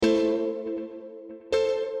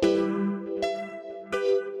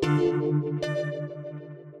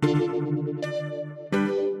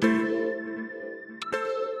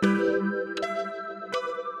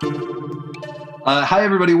Hi,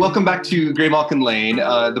 everybody. Welcome back to Grey Malkin Lane,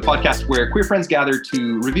 the podcast where queer friends gather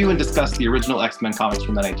to review and discuss the original X-Men comics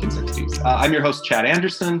from the 1960s. I'm your host, Chad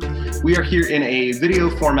Anderson. We are here in a video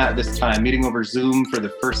format this time, meeting over Zoom for the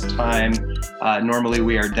first time. Normally,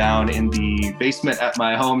 we are down in the basement at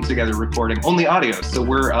my home together recording only audio, so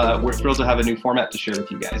we're thrilled to have a new format to share with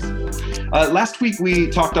you guys. Last week, we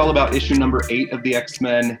talked all about issue number 8 of the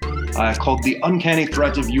X-Men, called The Uncanny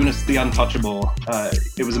Threat of Eunice the Untouchable.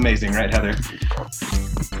 It was amazing, right, Heather?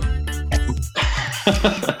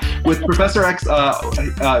 With Professor X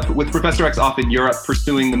off in Europe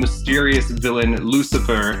pursuing the mysterious villain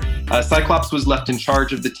Lucifer, Cyclops was left in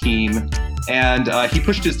charge of the team, and he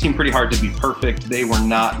pushed his team pretty hard to be perfect. They were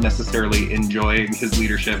not necessarily enjoying his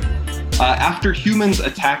leadership. After humans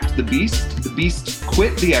attacked the Beast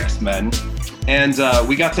quit the X-Men, and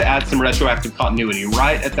we got to add some retroactive continuity.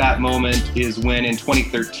 Right at that moment is when, in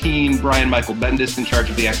 2013, Brian Michael Bendis, in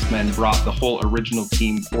charge of the X-Men, brought the whole original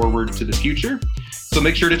team forward to the future. So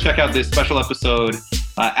make sure to check out this special episode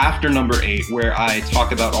after number 8, where I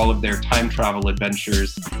talk about all of their time travel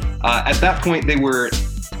adventures. At that point, they were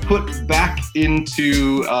put back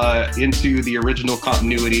into the original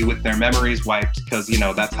continuity with their memories wiped, because, you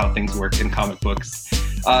know, that's how things work in comic books.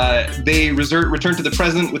 They returned to the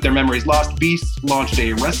present with their memories lost. Beast launched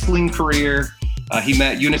a wrestling career. He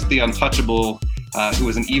met Eunice the Untouchable, who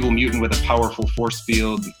was an evil mutant with a powerful force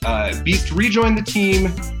field. Beast rejoined the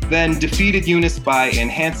team, then defeated Eunice by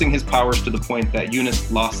enhancing his powers to the point that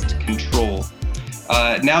Eunice lost control.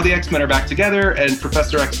 Now the X-Men are back together, and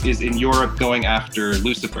Professor X is in Europe going after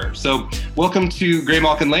Lucifer. So welcome to Grey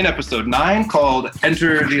Malkin Lane, episode 9, called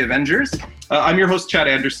Enter the Avengers. I'm your host, Chad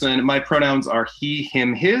Anderson. My pronouns are he,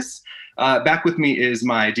 him, his. Back with me is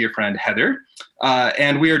my dear friend, Heather.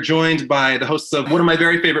 And we are joined by the hosts of one of my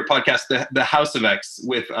very favorite podcasts, the House of X,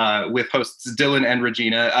 with hosts Dylan and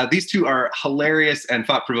Regina. These two are hilarious and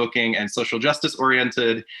thought-provoking and social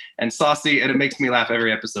justice-oriented and saucy, and it makes me laugh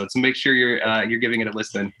every episode. So make sure you're giving it a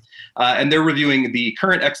listen. And they're reviewing the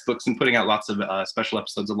current X books and putting out lots of special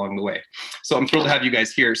episodes along the way. So I'm thrilled to have you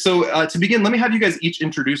guys here. So to begin, let me have you guys each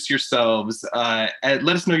introduce yourselves. And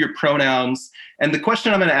let us know your pronouns. And the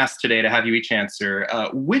question I'm going to ask today to have you each answer,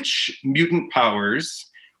 which mutant powers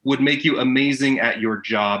would make you amazing at your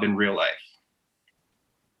job in real life?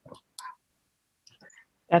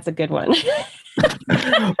 That's a good one.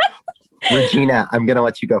 Regina, I'm going to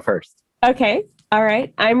let you go first. Okay. All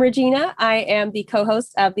right. I'm Regina. I am the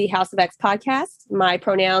co-host of the House of X podcast. My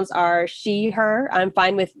pronouns are she, her. I'm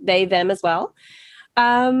fine with they, them as well.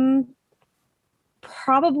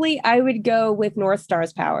 Probably I would go with North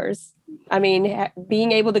Star's powers. I mean,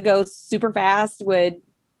 being able to go super fast would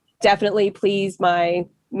definitely please my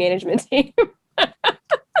management team.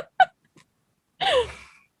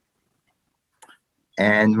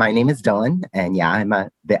 And my name is Dylan, and yeah, I'm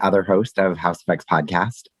the other host of House of X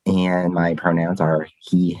podcast, and my pronouns are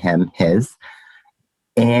he, him, his.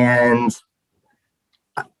 And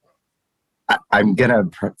I'm gonna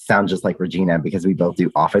sound just like Regina because we both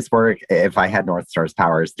do office work. If I had North Star's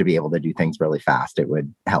powers to be able to do things really fast, it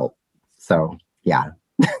would help. So yeah,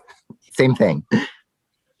 same thing.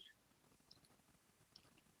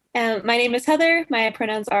 My name is Heather. My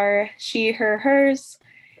pronouns are she, her, hers,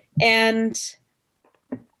 and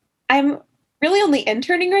I'm really only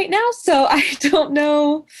interning right now, so I don't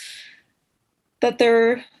know that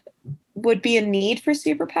there would be a need for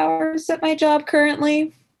superpowers at my job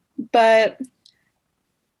currently, but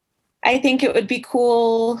I think it would be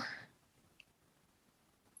cool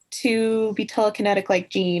to be telekinetic like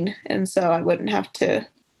Jean, and so I wouldn't have to,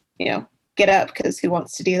 get up, because who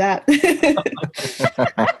wants to do that?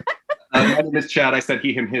 My name is Chad. I said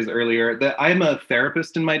he, him, his earlier. I'm a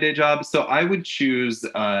therapist in my day job, so I would choose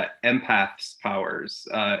empath's powers.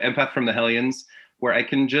 Empath from the Hellions, where I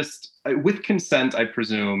can just, with consent, I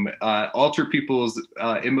presume, alter people's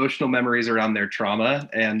emotional memories around their trauma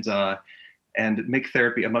and make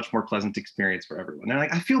therapy a much more pleasant experience for everyone. And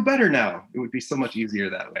I feel better now. It would be so much easier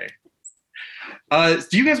that way.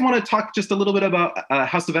 Do you guys want to talk just a little bit about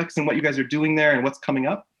House of X and what you guys are doing there and what's coming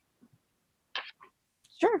up?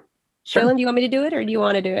 Sure. Sure. Dylan, do you want me to do it, or do you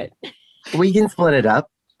want to do it? We can split it up.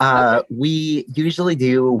 Okay. We usually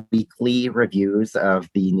do weekly reviews of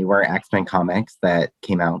the newer X-Men comics that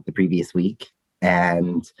came out the previous week.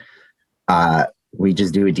 And we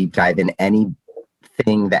just do a deep dive in anything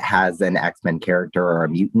that has an X-Men character or a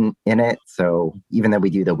mutant in it. So even though we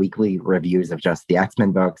do the weekly reviews of just the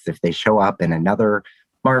X-Men books, if they show up in another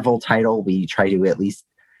Marvel title, we try to at least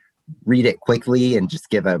read it quickly and just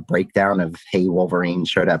give a breakdown of, hey, Wolverine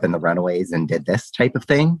showed up in the Runaways and did this type of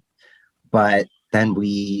thing. But then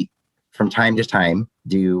we from time to time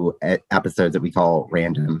do episodes that we call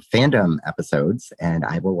random fandom episodes, and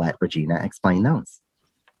I will let Regina explain those.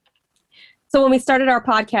 So when we started our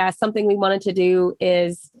podcast, something we wanted to do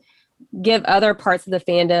is give other parts of the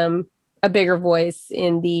fandom a bigger voice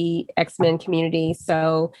in the X-Men community.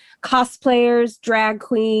 So cosplayers, drag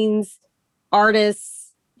queens,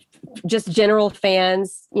 artists, just general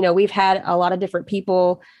fans. You know, we've had a lot of different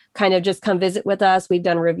people kind of just come visit with us. We've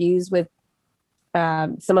done reviews with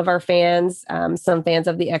some of our fans, some fans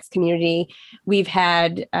of the X community. We've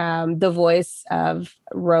had the voice of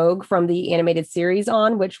Rogue from the animated series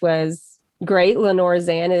on, which was great. Lenore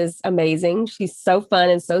Zan is amazing. She's so fun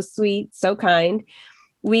and so sweet, so kind.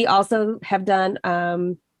 We also have done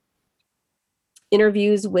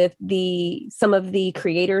interviews with some of the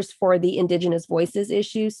creators for the Indigenous Voices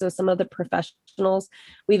issue. So some of the professionals.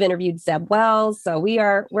 We've interviewed Zeb Wells. So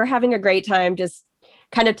we're having a great time just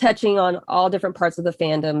kind of touching on all different parts of the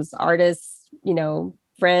fandoms, artists, you know,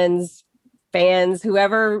 friends, fans,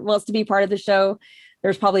 whoever wants to be part of the show.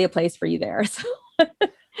 There's probably a place for you there. So.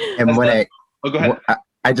 And when go ahead.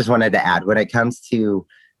 I just wanted to add, when it comes to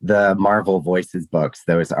the Marvel Voices books,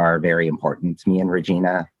 those are very important to me and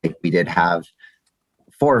Regina. We did have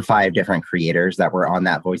 4 or 5 different creators that were on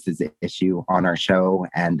that Voices issue on our show.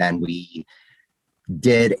 And then we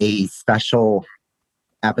did a special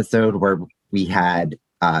episode where we had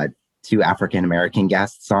 2 African-American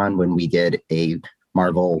guests on when we did a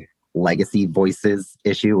Marvel Legacy Voices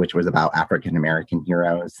issue, which was about African-American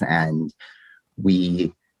heroes. And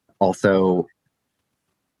we also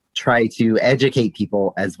try to educate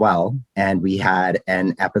people as well. And we had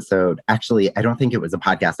an episode, actually, I don't think it was a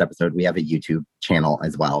podcast episode. We have a YouTube channel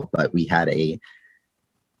as well, but we had a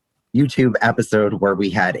YouTube episode where we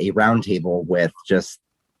had a roundtable with just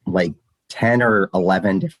like 10 or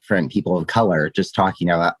 11 different people of color, just talking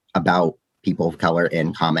about people of color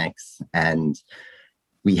in comics. And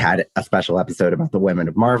we had a special episode about the Women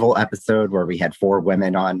of Marvel episode where we had 4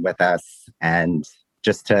 women on with us. And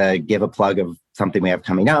just to give a plug of something we have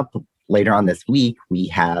coming up later on this week, we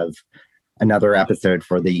have another episode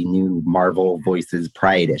for the new Marvel Voices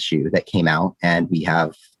Pride issue that came out. And we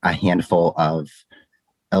have a handful of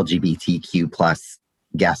LGBTQ plus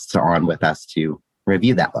guests on with us to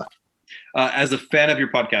review that book. As a fan of your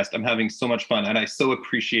podcast, I'm having so much fun, and I so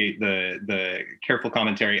appreciate the careful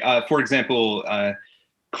commentary. For example,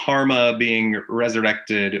 Karma being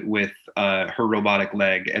resurrected with her robotic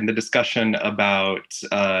leg, and the discussion about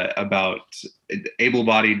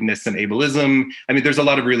able-bodiedness and ableism. I mean, there's a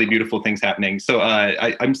lot of really beautiful things happening. So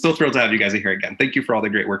I'm so thrilled to have you guys here again. Thank you for all the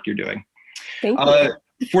great work you're doing. Thank you.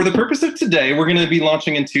 For the purpose of today, we're going to be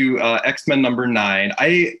launching into X-Men number 9.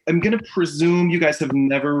 I am going to presume you guys have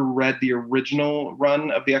never read the original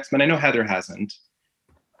run of the X-Men. I know Heather hasn't.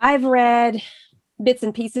 I've read bits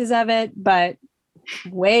and pieces of it, but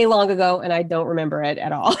way long ago, and I don't remember it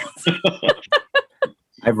at all.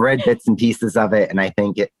 I've read bits and pieces of it, and I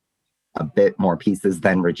think it a bit more pieces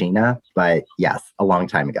than Regina, but yes, a long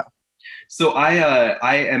time ago. So I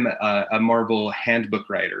am a Marvel handbook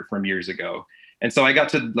writer from years ago. And so I got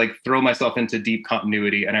to like throw myself into deep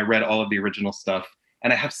continuity, and I read all of the original stuff.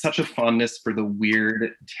 And I have such a fondness for the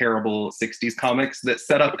weird, terrible 60s comics that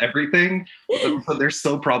set up everything. But they're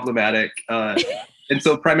so problematic. And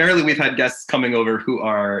so primarily we've had guests coming over who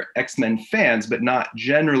are X-Men fans, but not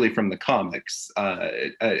generally from the comics.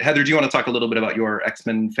 Heather, do you want to talk a little bit about your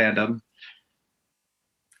X-Men fandom?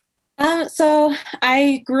 So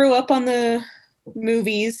I grew up on the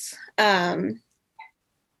movies. At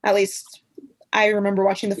least I remember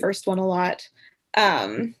watching the first one a lot.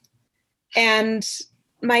 And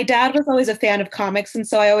my dad was always a fan of comics. And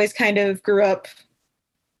so I always kind of grew up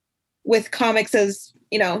with comics as,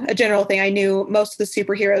 you know, a general thing. I knew most of the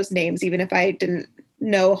superheroes' names, even if I didn't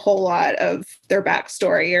know a whole lot of their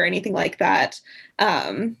backstory or anything like that.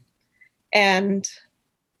 But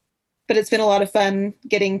it's been a lot of fun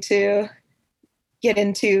getting to get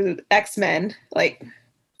into X-Men, like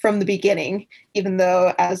from the beginning, even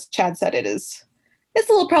though, as Chad said, it's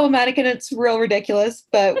a little problematic and it's real ridiculous,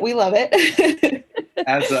 but we love it.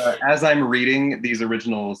 As I'm reading these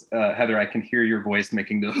originals, Heather, I can hear your voice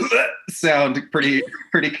making the sound pretty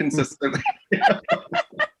consistently,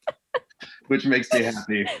 which makes me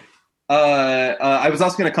happy. I was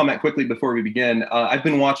also going to comment quickly before we begin. I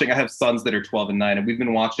have sons that are 12 and 9, and we've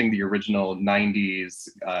been watching the original 90s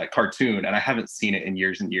cartoon, and I haven't seen it in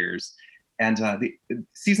years and years. And the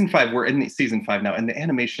season 5, we're in the season 5 now, and the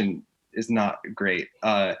animation is not great.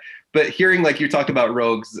 But hearing like you talk about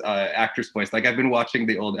Rogue's actress voice, like I've been watching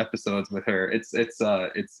the old episodes with her. It's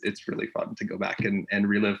really fun to go back and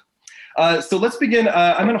relive. So let's begin.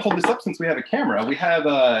 I'm going to hold this up since we have a camera. We have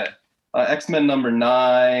X-Men number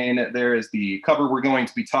 9. There is the cover we're going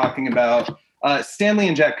to be talking about. Stan Lee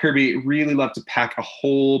and Jack Kirby really love to pack a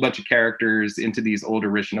whole bunch of characters into these old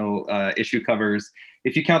original issue covers.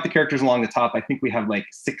 If you count the characters along the top, I think we have like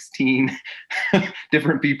 16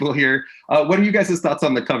 different people here. What are you guys' thoughts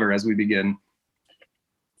on the cover as we begin?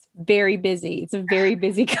 Very busy. It's a very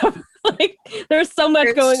busy cover. Like there's so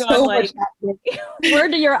much going so on. much Like where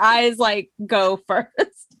do your eyes like go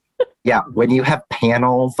first? Yeah, when you have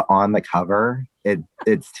panels on the cover,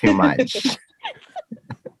 it's too much.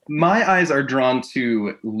 My eyes are drawn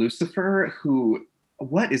to Lucifer, who,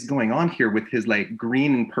 what is going on here with his like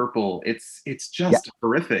green and purple? It's just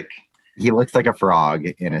horrific. He looks like a frog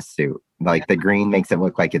in a suit. Like the green makes it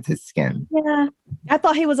look like it's his skin. Yeah. I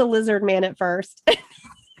thought he was a lizard man at first.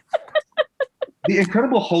 The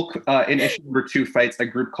Incredible Hulk in issue number 2 fights a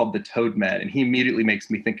group called the Toadmen, and he immediately makes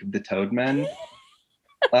me think of the Toadmen.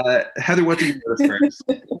 Heather, what do you notice first?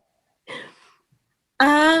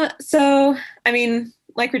 So, I mean,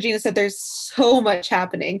 like Regina said, there's so much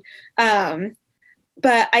happening.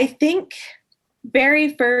 But I think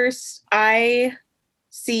very first I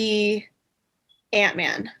see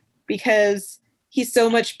Ant-Man because he's so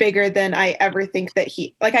much bigger than I ever think that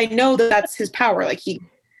I know that that's his power. Like he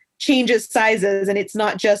changes sizes and it's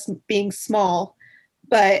not just being small,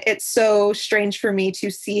 but it's so strange for me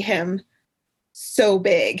to see him so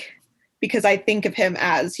big because I think of him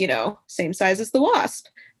as, same size as the Wasp,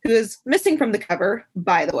 who is missing from the cover,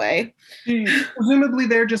 by the way. Presumably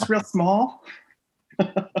they're just real small.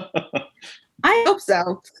 I hope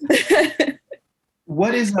so.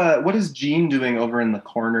 What is Jean doing over in the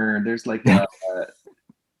corner? There's like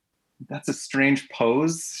that's a strange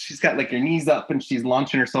pose. She's got like her knees up and she's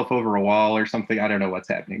launching herself over a wall or something. I don't know what's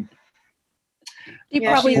happening. She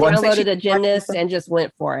probably downloaded a gymnast and just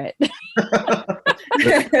went for it.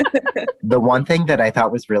 The one thing that I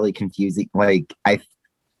thought was really confusing,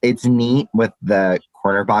 it's neat with the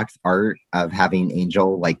corner box art of having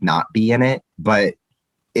Angel like not be in it, but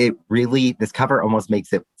this cover almost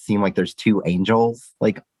makes it seem like there's 2 angels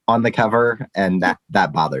like on the cover, and that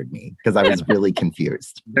bothered me because I was really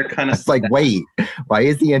confused. They're kind of like, wait, why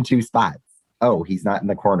is he in 2 spots? Oh, he's not in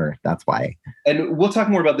the corner. That's why. And we'll talk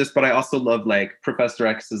more about this, but I also love like Professor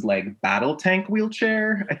X's like battle tank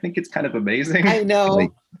wheelchair. I think it's kind of amazing. I know.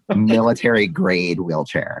 Like military grade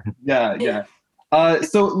wheelchair. Yeah.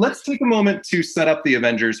 So let's take a moment to set up the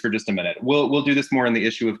Avengers for just a minute. We'll do this more in the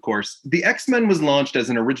issue, of course. The X-Men was launched as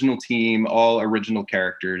an original team, all original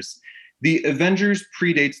characters. The Avengers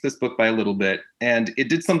predates this book by a little bit, and it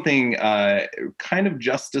did something kind of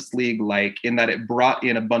Justice League-like in that it brought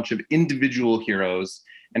in a bunch of individual heroes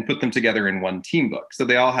and put them together in one team book. So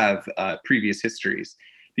they all have previous histories.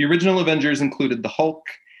 The original Avengers included the Hulk,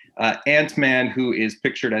 Ant-Man, who is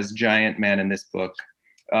pictured as Giant Man in this book,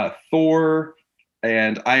 Thor,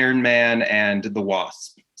 and Iron Man, and the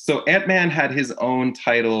Wasp. So Ant-Man had his own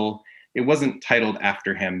title. It wasn't titled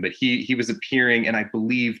after him, but he was appearing in, I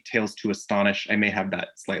believe, Tales to Astonish. I may have that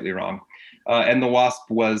slightly wrong. And the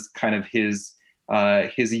Wasp was kind of his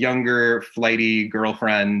younger, flighty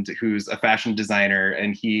girlfriend who's a fashion designer,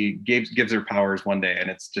 and he gives her powers one day, and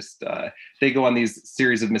it's just they go on these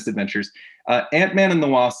series of misadventures. Ant-Man and the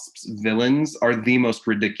Wasp's villains are the most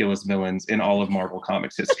ridiculous villains in all of Marvel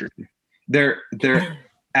Comics history. They're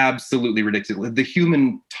absolutely ridiculous. The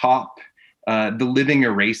Human Top, the Living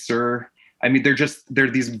Eraser. I mean, they're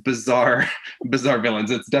these bizarre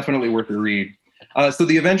villains. It's definitely worth a read. So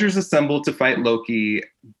the Avengers assemble to fight Loki.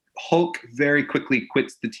 Hulk very quickly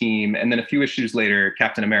quits the team, and then a few issues later,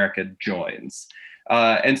 Captain America joins.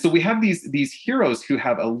 And so we have these heroes who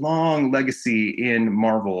have a long legacy in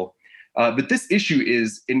Marvel. But this issue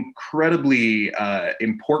is incredibly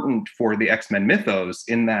important for the X-Men mythos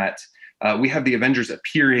in that we have the Avengers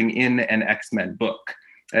appearing in an X-Men book.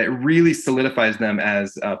 It really solidifies them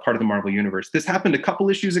as part of the Marvel Universe. This happened a couple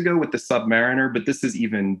issues ago with the Submariner, but this is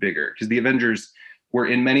even bigger because the Avengers were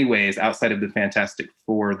in many ways, outside of the Fantastic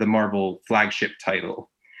Four, the Marvel flagship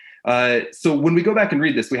title. So when we go back and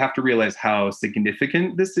read this, we have to realize how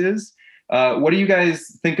significant this is. What do you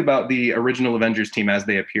guys think about the original Avengers team as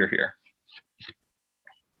they appear here?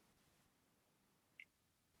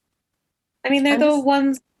 I mean, they're the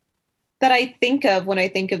ones that I think of when I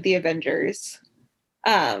think of the Avengers.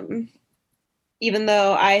 Even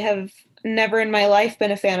though I have never in my life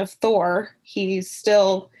been a fan of Thor, he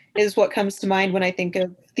still is what comes to mind when I think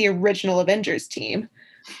of the original Avengers team.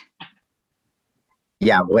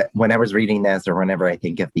 Yeah, when I was reading this, or whenever I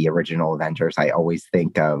think of the original Avengers, I always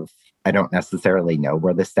think of, I don't necessarily know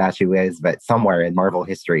where the statue is, but somewhere in Marvel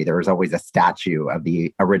history, there was always a statue of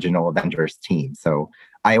the original Avengers team. So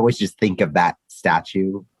I always just think of that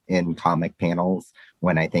statue in comic panels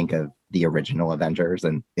when I think of the original Avengers,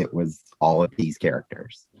 and it was all of these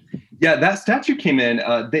characters. Yeah, that statue came in.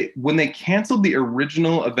 When they canceled the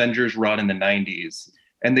original Avengers run in the 90s,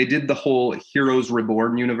 and they did the whole Heroes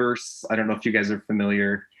Reborn universe. I don't know if you guys are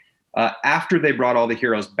familiar. After they brought all the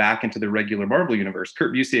heroes back into the regular Marvel universe,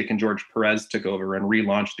 Kurt Busiek and George Perez took over and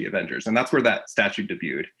relaunched the Avengers, and that's where that statue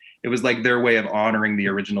debuted. It was like their way of honoring the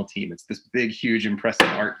original team. It's this big, huge, impressive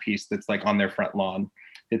art piece that's like on their front lawn.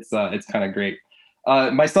 It's kind of great.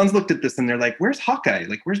 My sons looked at this and they're like, "Where's Hawkeye?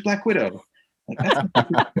 Like, where's Black Widow?"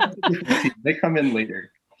 Like, they come in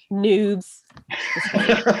later. Noobs.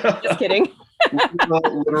 Just kidding.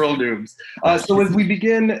 Literal noobs. So as we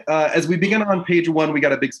begin on page 1, we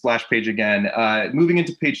got a big splash page again. Moving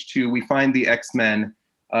into page 2, we find the X-Men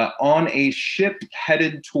on a ship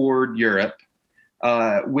headed toward Europe,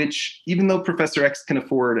 which, even though Professor X can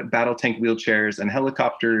afford battle tank wheelchairs and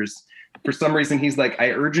helicopters, for some reason he's like,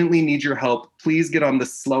 "I urgently need your help. Please get on the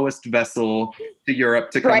slowest vessel to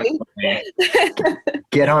Europe to come." Right.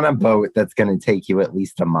 Get on a boat that's going to take you at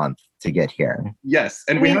least a month to get here. Yes,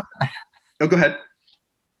 and we have. Oh, go ahead.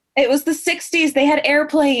 It was the 60s. They had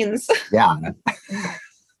airplanes. Yeah.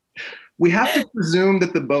 We have to presume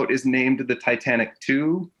that the boat is named the Titanic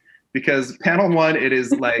 2, because panel 1, it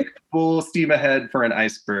is like full steam ahead for an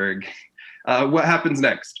iceberg. What happens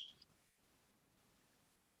next?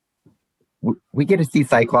 We get to see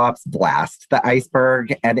Cyclops blast the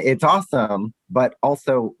iceberg, and it's awesome, but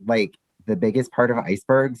also, like, the biggest part of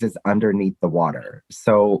icebergs is underneath the water.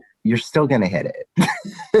 So you're still going to hit it.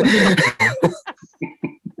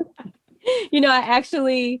 You know,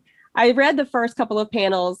 I read the first couple of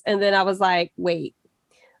panels and then I was like, wait,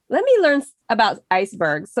 let me learn about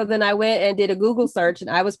icebergs. So then I went and did a Google search, and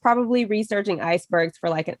I was probably researching icebergs for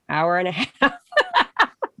like an hour and a half.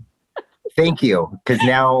 Thank you, because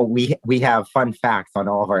now we have fun facts on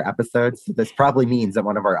all of our episodes. So this probably means that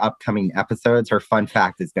one of our upcoming episodes, her fun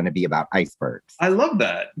fact is going to be about icebergs. I love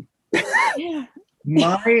that. Yeah.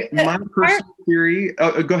 My personal theory.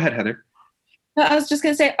 Oh, go ahead, Heather. I was just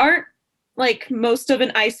gonna say, isn't most of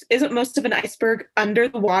an iceberg under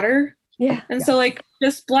the water? Yeah. And so like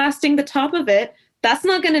just blasting the top of it, that's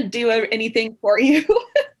not gonna do anything for you.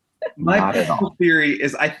 My Not at personal all. theory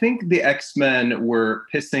is I think the X-Men were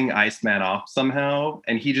pissing Iceman off somehow,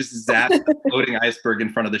 and he just zapped the floating iceberg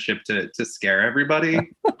in front of the ship to scare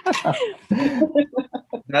everybody.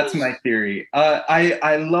 That's my theory.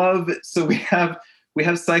 I love, so we have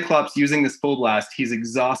Cyclops using this full blast. He's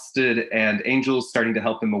exhausted, and Angel's starting to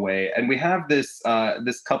help him away. And we have this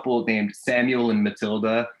couple named Samuel and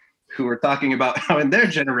Matilda, who are talking about how in their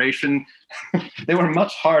generation they were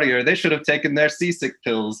much hardier. They should have taken their seasick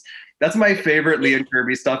pills. That's my favorite Lee and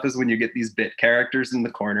Kirby stuff, is when you get these bit characters in the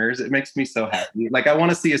corners. It makes me so happy. Like, I want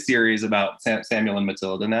to see a series about Samuel and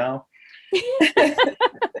Matilda now.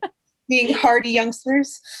 Being hardy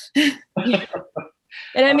youngsters. And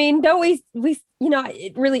I mean, don't we, you know,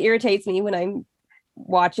 it really irritates me when I'm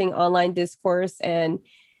watching online discourse and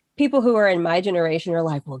people who are in my generation are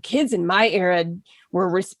like, well, kids in my era were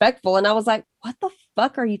respectful. And I was like, what the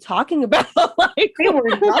fuck are you talking about? Like, They were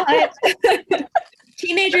not.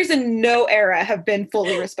 Teenagers in no era have been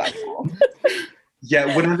fully respectful.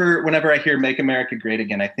 Yeah, whenever I hear "Make America Great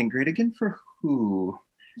Again," I think great again for who?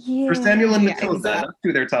 yeah. For Samuel and Yeah, Matilda. exactly. That's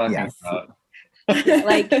who they're talking Yes. about.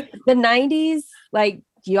 Like the 90s, like,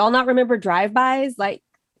 do y'all not remember drive-bys? Like,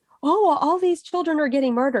 oh, all these children are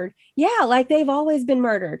getting murdered. Yeah, like they've always been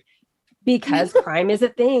murdered because crime is a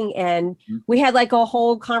thing. And we had like a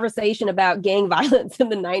whole conversation about gang violence in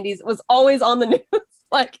the 90s. It was always on the news.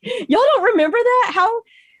 Like, y'all don't remember that? How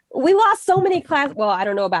we lost so many well, I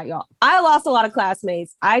don't know about y'all. I lost a lot of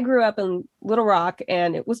classmates. I grew up in Little Rock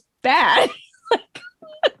and it was bad.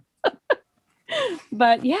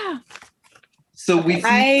 But yeah. So we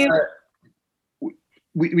see,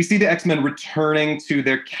 we see the X-Men returning to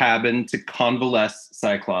their cabin to convalesce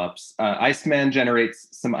Cyclops. Iceman generates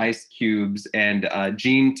some ice cubes, and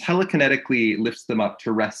Jean telekinetically lifts them up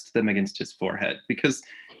to rest them against his forehead, because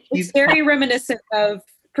It's very reminiscent of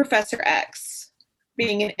Professor X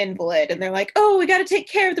being an invalid. And they're like, oh, we got to take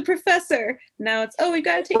care of the professor. Now it's, oh, we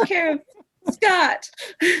got to take care of Scott.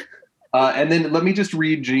 And then let me just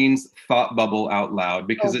read Jean's thought bubble out loud,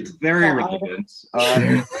 because it's very relevant.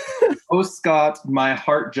 Oh, Scott, my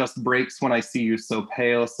heart just breaks when I see you so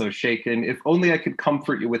pale, so shaken. If only I could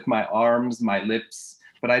comfort you with my arms, my lips.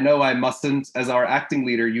 But I know I mustn't. As our acting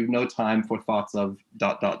leader, you've no time for thoughts of ...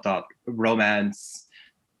 romance.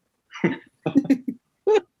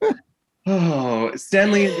 Oh,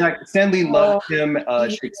 Stanley loved him a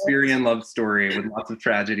Shakespearean love story with lots of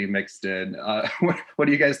tragedy mixed in. What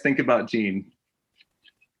do you guys think about Jean?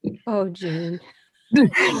 Oh, Jean.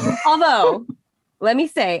 Although, let me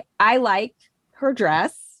say, I like her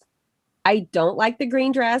dress. I don't like the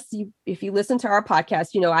green dress. If you listen to our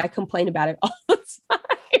podcast, you know I complain about it all the time.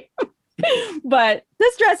 But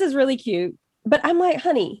this dress is really cute. But I'm like,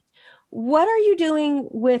 honey, what are you doing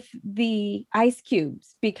with the ice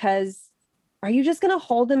cubes? Because are you just going to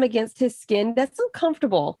hold them against his skin? That's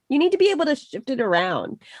uncomfortable. You need to be able to shift it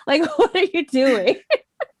around. Like, what are you doing?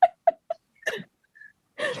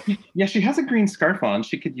 Yeah, she has a green scarf on.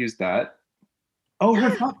 She could use that. Oh,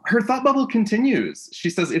 her thought bubble continues.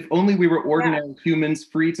 She says, if only we were ordinary humans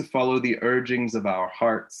free to follow the urgings of our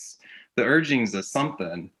hearts. The urgings of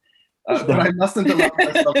something. But I mustn't allow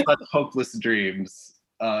myself such hopeless dreams.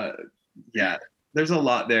 Yeah, there's a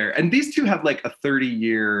lot there. And these two have like a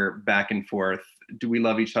 30-year back and forth. Do we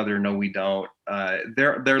love each other? No, we don't.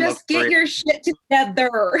 They're Just get your shit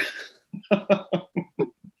together.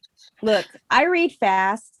 Look, I read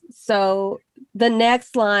fast. So the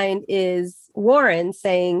next line is Warren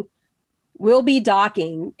saying, we'll be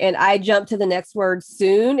docking. And I jumped to the next word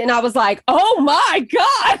soon. And I was like, oh my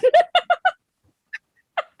God.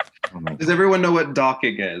 Does everyone know what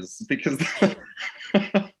docking is? Because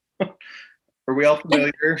are we all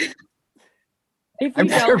familiar? I'm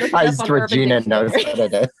surprised Regina knows what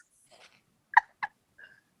it is.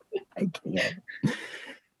 I can't.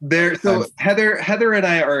 So Heather and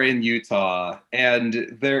I are in Utah,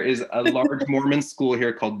 and there is a large Mormon school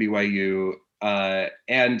here called BYU,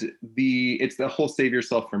 and it's the whole save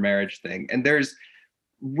yourself for marriage thing. And there's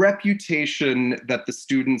reputation that the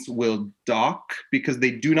students will dock because they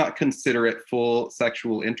do not consider it full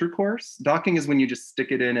sexual intercourse. Docking is when you just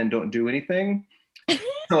stick it in and don't do anything.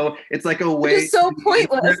 So it's like a way so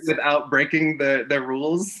pointless without breaking the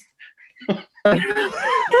rules.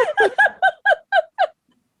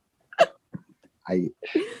 I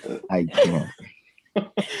can't.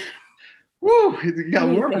 Woo, it got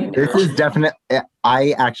warm in here. This is definitely.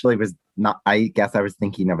 I actually was not. I guess I was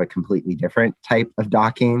thinking of a completely different type of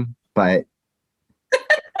docking, but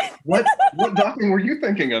what docking were you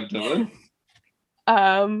thinking of, Dylan?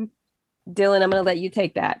 Dylan, I'm gonna let you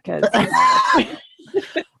take that because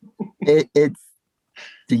it's.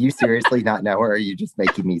 Do you seriously not know, or are you just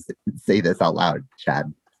making me say this out loud,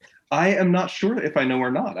 Chad? I am not sure if I know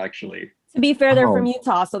or not, actually. To be fair, they're from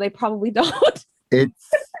Utah, so they probably don't.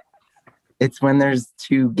 It's when there's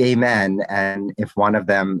two gay men, and if one of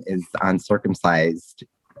them is uncircumcised.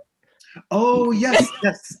 Oh yes,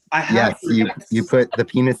 I have. Yes, you put the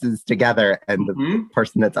penises together, and the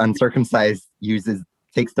person that's uncircumcised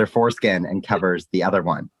takes their foreskin and covers the other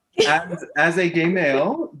one. As a gay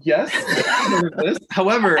male, yes.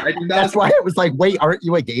 However, I did not. That's why it was like, wait, aren't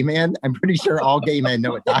you a gay man? I'm pretty sure all gay men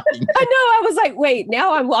know what docking is. I know. I was like, wait,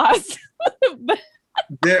 now I'm lost.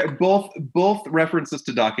 They're both references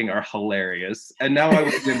to docking are hilarious, and now I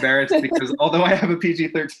was embarrassed because although I have a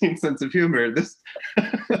PG-13 sense of humor,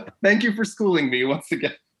 thank you for schooling me once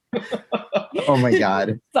again. Oh my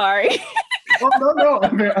God! Sorry. Oh no,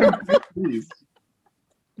 I'm very pleased.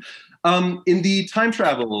 In the time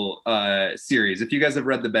travel series, if you guys have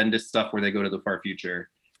read the Bendis stuff where they go to the far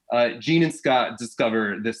future, Jean and Scott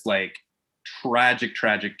discover this like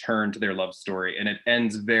tragic turn to their love story, and it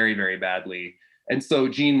ends very, very badly. And so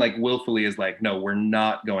Jean like willfully is like, no, we're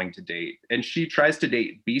not going to date. And she tries to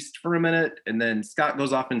date Beast for a minute, and then Scott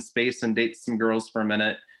goes off in space and dates some girls for a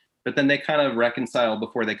minute, but then they kind of reconcile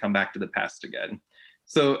before they come back to the past again.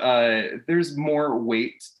 So there's more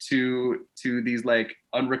weight to these like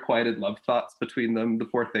unrequited love thoughts between them, the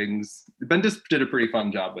poor things. Bendis did a pretty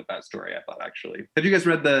fun job with that story, I thought, actually. Have you guys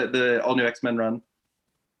read the all new X-Men run?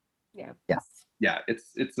 Yeah. Yes. Yeah,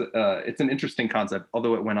 it's an interesting concept,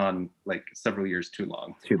 although it went on like several years too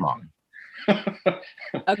long. Too long.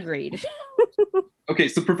 Agreed. Okay,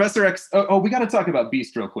 so Professor X. Oh, we got to talk about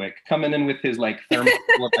Beast real quick. Coming in with his like thermal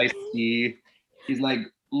of iced tea. He's like,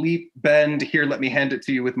 leap, bend. Here, let me hand it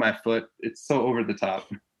to you with my foot. It's so over the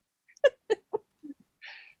top.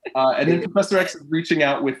 And then Professor X is reaching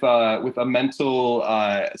out with a mental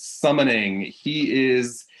summoning. He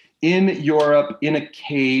is in Europe in a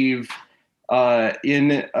cave.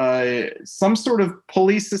 In some sort of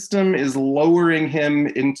pulley system is lowering him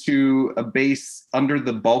into a base under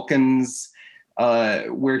the Balkans,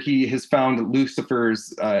 where he has found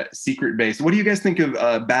Lucifer's secret base. What do you guys think of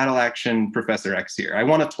battle action Professor X here? I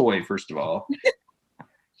want a toy, first of all.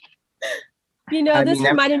 This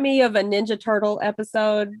reminded me of a Ninja Turtle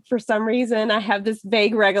episode for some reason. I have this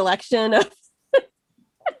vague recollection of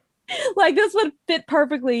like this would fit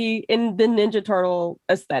perfectly in the Ninja Turtle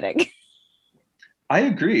aesthetic. I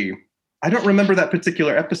agree. I don't remember that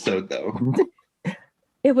particular episode though.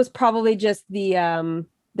 It was probably just the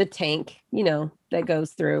the tank, that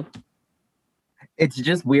goes through. It's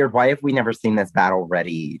just weird. Why have we never seen this battle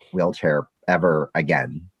ready wheelchair ever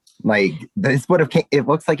again? Like, this would have, it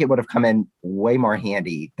looks like it would have come in way more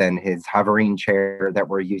handy than his hovering chair that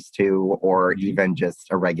we're used to, or even just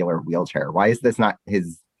a regular wheelchair. Why is this not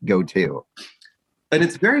his go-to? And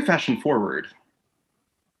it's very fashion forward.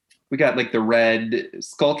 We got like the red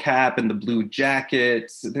skull cap and the blue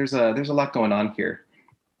jacket. There's a lot going on here.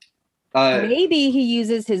 Maybe he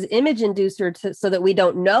uses his image inducer so that we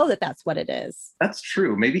don't know that that's what it is. That's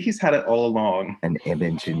true. Maybe he's had it all along. An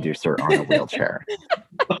image inducer on a wheelchair.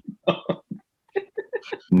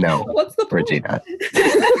 No, What's the point? Regina.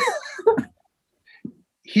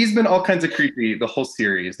 He's been all kinds of creepy the whole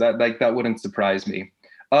series. That wouldn't surprise me.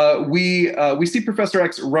 We see Professor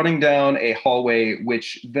X running down a hallway,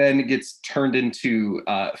 which then gets turned into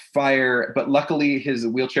fire. But luckily, his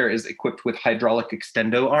wheelchair is equipped with hydraulic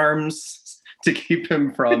extendo arms to keep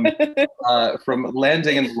him from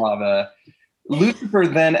landing in the lava. Lucifer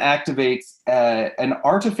then activates an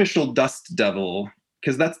artificial dust devil,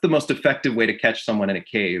 because that's the most effective way to catch someone in a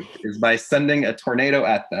cave, is by sending a tornado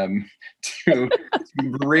at them to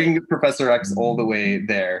bring Professor X all the way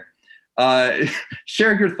there.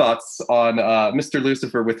 Share your thoughts on Mr.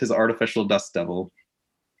 Lucifer with his artificial dust devil.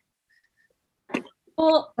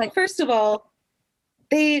 Well, first of all,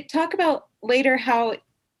 they talk about later how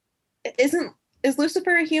is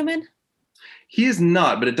Lucifer a human? He is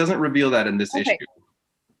not, but it doesn't reveal that in this issue.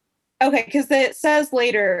 Okay, because it says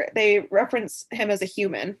later they reference him as a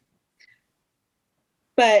human.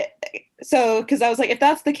 But so, because I was like, if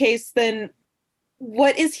that's the case, then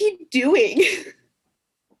what is he doing?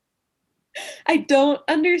 I don't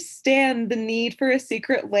understand the need for a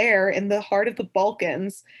secret lair in the heart of the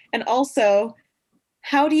Balkans. And also,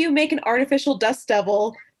 how do you make an artificial dust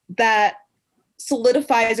devil that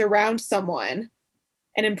solidifies around someone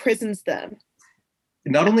and imprisons them?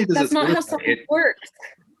 Not only does That's it not how solidify, something works.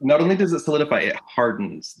 not only does it solidify, it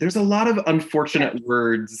hardens. There's a lot of unfortunate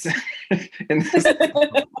words in this.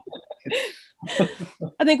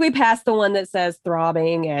 I think we passed the one that says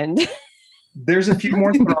throbbing, and There's a few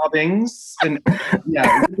more throbbings, and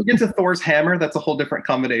yeah, when we get to Thor's hammer, that's a whole different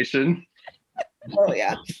combination. Oh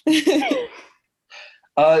yeah.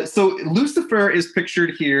 So Lucifer is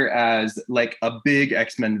pictured here as like a big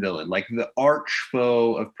X-Men villain, like the arch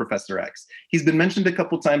foe of Professor X. He's been mentioned a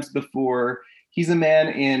couple times before. He's a man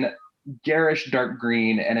in garish dark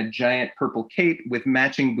green and a giant purple cape with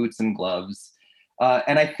matching boots and gloves.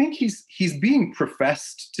 And I think he's being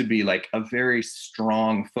professed to be like a very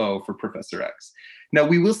strong foe for Professor X. Now,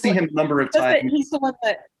 we will see him a number of times. He's the one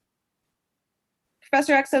that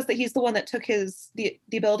Professor X says that he's the one that took the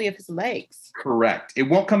ability of his legs. Correct. It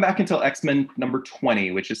won't come back until X-Men number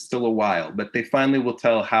 20, which is still a while, but they finally will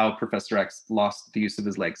tell how Professor X lost the use of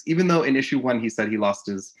his legs. Even though in issue 1 he said he lost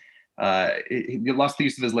the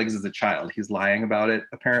use of his legs as a child. He's lying about it,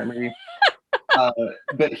 apparently.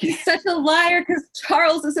 But He's such a liar because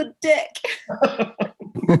Charles is a dick.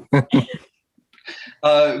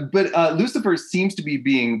 But Lucifer seems to be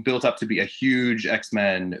being built up to be a huge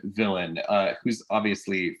X-Men villain who's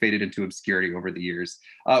obviously faded into obscurity over the years.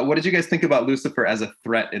 What did you guys think about Lucifer as a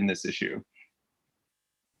threat in this issue?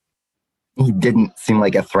 He didn't seem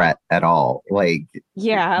like a threat at all. Like,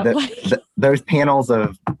 yeah, those panels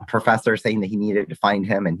of Professor saying that he needed to find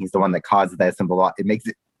him and he's the one that caused this and blah, it makes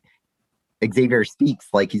it Xavier speaks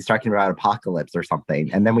like he's talking about Apocalypse or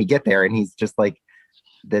something. And then we get there and he's just like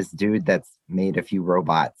this dude that's made a few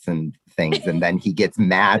robots and things. And then he gets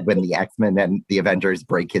mad when the X-Men and the Avengers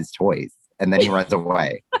break his toys. And then he runs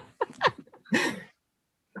away.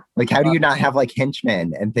 Like, how do you not have like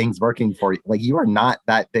henchmen and things working for you? Like, you are not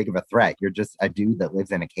that big of a threat. You're just a dude that lives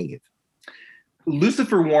in a cave.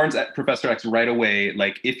 Lucifer warns at Professor X right away,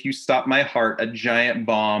 like, if you stop my heart, a giant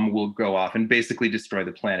bomb will go off and basically destroy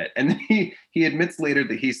the planet. And he admits later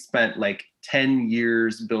that he spent like 10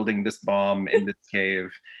 years building this bomb in this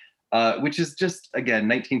cave, which is just, again,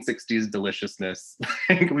 1960s deliciousness.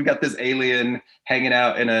 We've got this alien hanging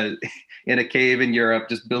out in a cave in Europe,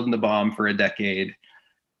 just building the bomb for a decade.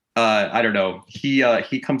 I don't know.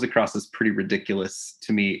 He comes across as pretty ridiculous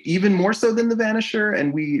to me, even more so than the Vanisher.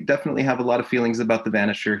 And we definitely have a lot of feelings about the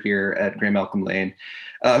Vanisher here at Grey Malcolm Lane.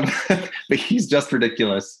 But he's just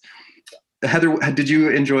ridiculous. Heather, did you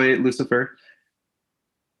enjoy Lucifer?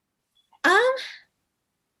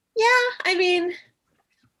 Yeah, I mean,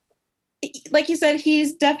 like you said,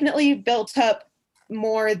 he's definitely built up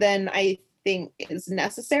more than I think is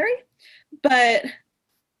necessary, but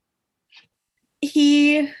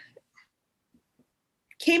he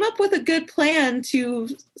came up with a good plan to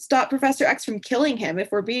stop Professor X from killing him,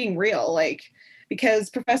 if we're being real. Like, because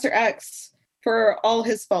Professor X, for all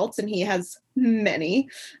his faults, and he has many,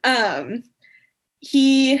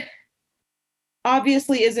 he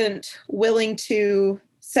obviously isn't willing to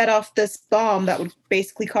set off this bomb that would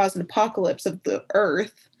basically cause an apocalypse of the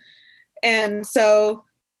Earth. And so,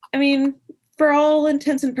 I mean, for all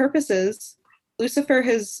intents and purposes, Lucifer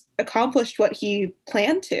has accomplished what he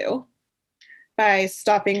planned to by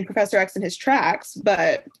stopping Professor X in his tracks.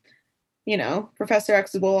 But, you know, Professor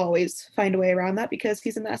X will always find a way around that because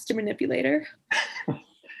he's a master manipulator.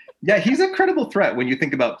 Yeah, he's a credible threat when you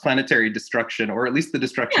think about planetary destruction, or at least the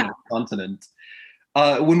destruction of the continent.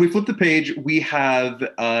 When we flip the page, we have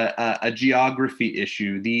a geography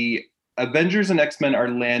issue. The Avengers and X-Men are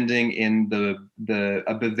landing in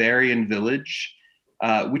a Bavarian village,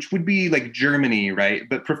 which would be like Germany, right?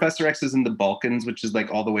 But Professor X is in the Balkans, which is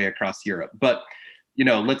like all the way across Europe. But, you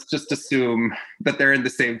know, let's just assume that they're in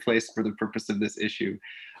the same place for the purpose of this issue.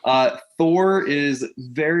 Thor is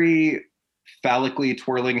very phallically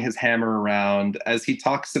twirling his hammer around as he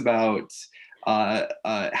talks about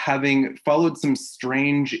having followed some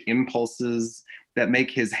strange impulses that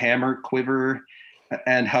make his hammer quiver,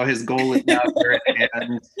 and how his goal is now near at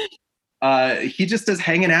hand. He just is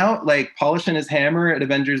hanging out, like polishing his hammer at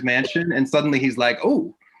Avengers Mansion, and suddenly he's like,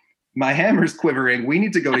 "Oh, my hammer's quivering. We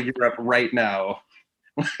need to go to Europe right now."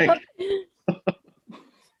 Like,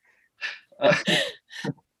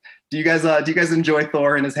 do you guys enjoy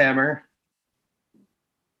Thor and his hammer?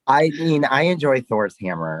 I mean, I enjoy Thor's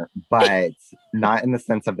hammer, but not in the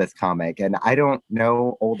sense of this comic. And I don't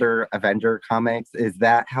know older Avenger comics. Is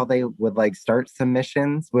that how they would like start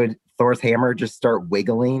submissions? Would Thor's hammer just start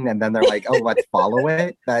wiggling and then they're like, "Oh, let's follow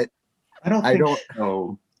it"? That I don't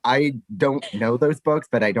know. I don't know those books,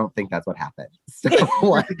 but I don't think that's what happened. So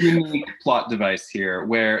a unique plot device here,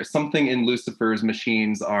 where something in Lucifer's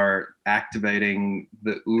machines are activating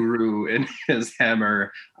the Uru in his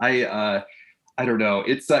hammer. I don't know.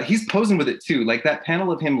 It's he's posing with it too. Like that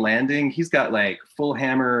panel of him landing, he's got like full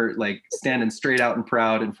hammer, like standing straight out and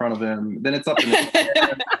proud in front of him. Then it's up in his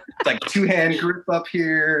hand. It's like 2-hand grip up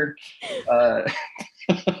here.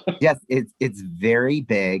 Yes, it's very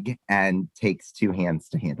big and takes 2 hands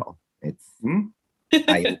to handle. It's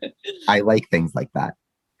I like things like that.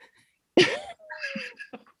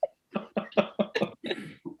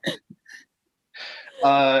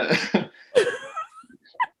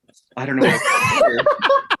 I don't know.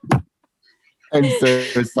 I'm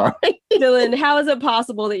so sorry. Dylan, how is it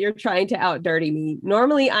possible that you're trying to out dirty me?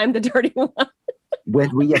 Normally, I'm the dirty one.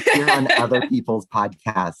 When we appear on other people's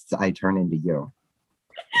podcasts, I turn into you.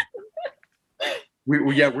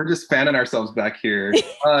 We're just fanning ourselves back here.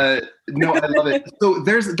 No, I love it. So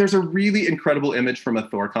there's a really incredible image from a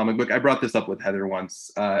Thor comic book. I brought this up with Heather once,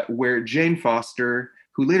 where Jane Foster,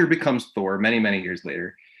 who later becomes Thor many, many years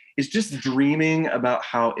later, is just dreaming about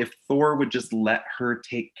how if Thor would just let her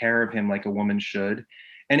take care of him like a woman should.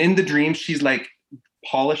 And in the dream, she's like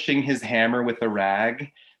polishing his hammer with a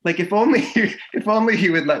rag. Like if only he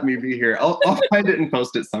would let me be here. I'll find it and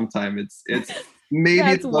post it sometime. It's maybe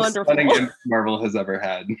That's it's the most wonderful. stunning image Marvel has ever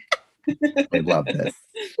had. I love this.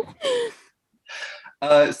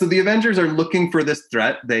 So the Avengers are looking for this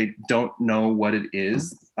threat. They don't know what it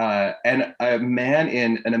is. And a man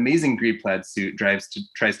in an amazing green plaid suit tries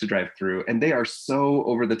to drive through, and they are so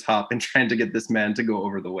over the top in trying to get this man to go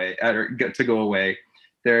away.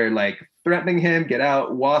 They're like threatening him, get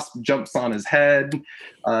out. Wasp jumps on his head.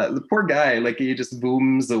 The poor guy, like he just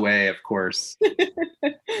booms away, of course.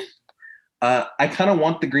 I kind of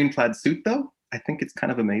want the green plaid suit though. I think it's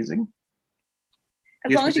kind of amazing.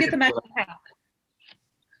 As long as you get the matching hat.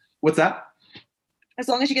 What's that? As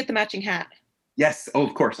long as you get the matching hat. Yes. Oh,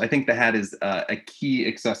 of course. I think the hat is a key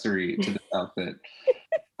accessory to this outfit.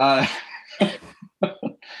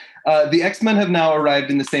 The X-Men have now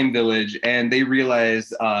arrived in the same village, and they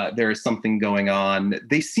realize there is something going on.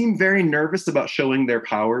 They seem very nervous about showing their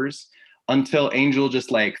powers until Angel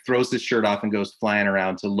just like throws his shirt off and goes flying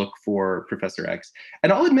around to look for Professor X.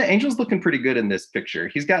 And I'll admit, Angel's looking pretty good in this picture.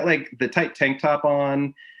 He's got like the tight tank top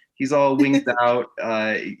on. He's all winged out.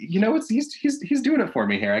 He's doing it for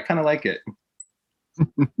me here. I kind of like it.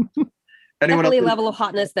 Anyone Definitely a else? level of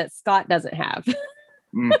hotness that Scott doesn't have.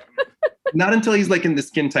 Not until he's like in the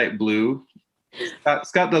skin tight blue.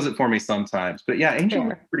 Scott does it for me sometimes. But yeah, Angel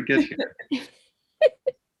looks pretty good here.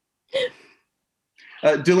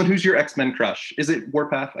 Dylan, who's your X-Men crush? Is it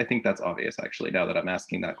Warpath? I think that's obvious, actually, now that I'm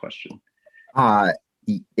asking that question.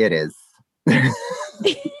 It is.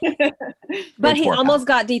 But he Warpath. almost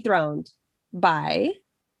got dethroned by...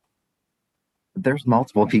 There's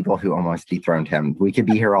multiple people who almost dethroned him. We could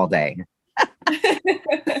be here all day.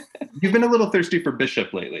 You've been a little thirsty for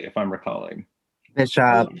Bishop lately, if I'm recalling.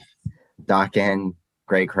 Bishop, Dakin,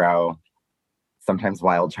 Grey Crow, sometimes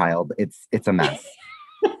Wild Child. It's a mess.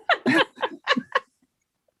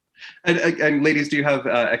 And ladies, do you have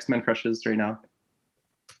X-Men crushes right now?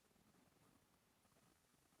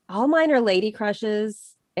 All mine are lady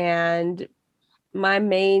crushes, and my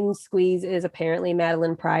main squeeze is apparently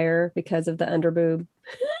Madeline Pryor because of the underboob.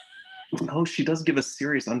 Oh, she does give a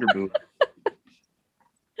serious underboob.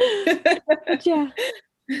 Yeah.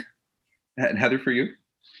 And Heather, for you?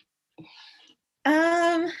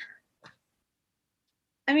 I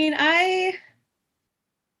mean,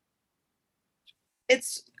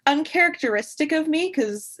 it's uncharacteristic of me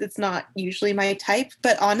because it's not usually my type,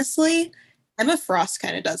 but honestly, Emma Frost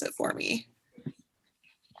kind of does it for me.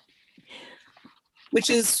 Which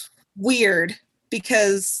is weird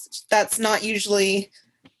because that's not usually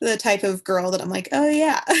the type of girl that I'm like, oh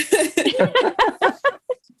yeah.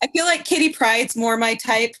 I feel like Kitty Pryde's more my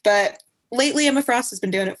type, but lately Emma Frost has been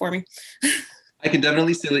doing it for me. I can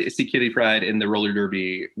definitely see Kitty Pryde in the roller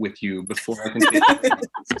derby with you before I can see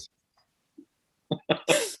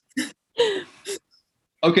it.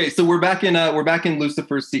 Okay, so we're back in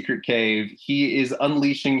Lucifer's secret cave. He is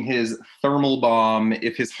unleashing his thermal bomb.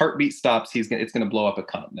 If his heartbeat stops, it's gonna blow up a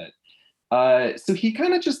continent. So he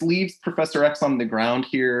kind of just leaves Professor X on the ground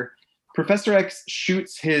here. Professor X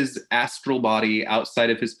shoots his astral body outside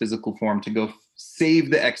of his physical form to go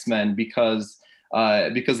save the X-Men because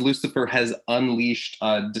Lucifer has unleashed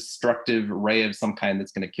a destructive ray of some kind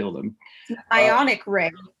that's going to kill them. Ionic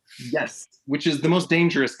ray. Yes, which is the most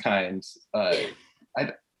dangerous kind.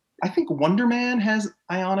 I think Wonder Man has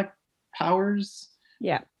ionic powers.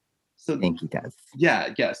 Yeah. So I think he does.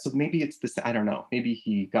 Yeah. So maybe it's this. I don't know. Maybe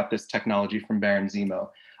he got this technology from Baron Zemo.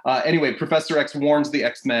 Anyway, Professor X warns the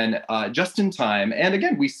X-Men just in time, and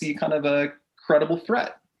again, we see kind of a credible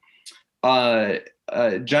threat.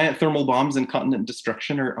 Giant thermal bombs and continent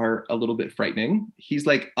destruction are a little bit frightening. He's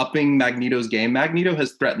like upping Magneto's game. Magneto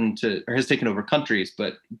has has taken over countries,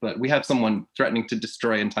 but we have someone threatening to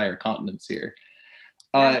destroy entire continents here.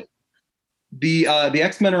 The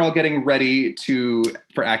X-Men are all getting ready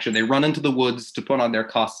for action. They run into the woods to put on their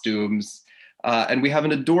costumes, and we have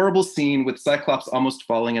an adorable scene with Cyclops almost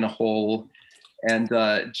falling in a hole, and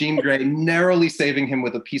Jean Grey narrowly saving him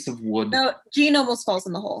with a piece of wood. No, Jean almost falls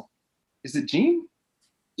in the hole. Is it Jean?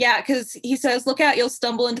 Yeah, because he says, "Look out, you'll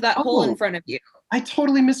stumble into that hole in front of you." I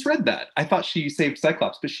totally misread that. I thought she saved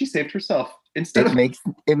Cyclops, but she saved herself instead.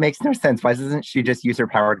 It makes no sense. Why doesn't she just use her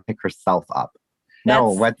power to pick herself up?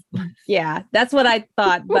 Yeah, that's what I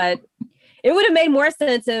thought, but it would have made more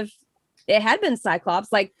sense if it had been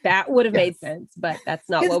Cyclops. Like that would have made sense, but that's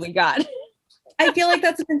not what we got. I feel like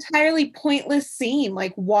that's an entirely pointless scene.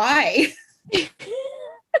 Like, why?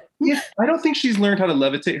 Yeah, I don't think she's learned how to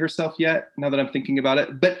levitate herself yet, now that I'm thinking about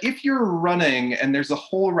it. But if you're running and there's a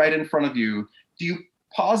hole right in front of you, do you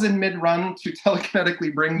pause in mid-run to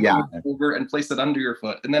telekinetically bring the over and place it under your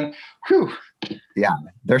foot? And then, whew. Yeah,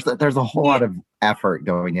 there's a whole lot of effort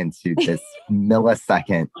going into this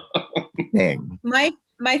millisecond thing.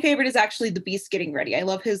 My favorite is actually the Beast getting ready. I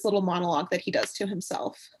love his little monologue that he does to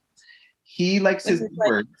himself. He likes his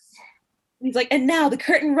words. He's like, and now the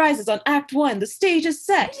curtain rises on Act 1. The stage is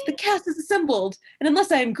set. The cast is assembled. And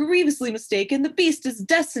unless I am grievously mistaken, the Beast is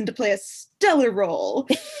destined to play a stellar role.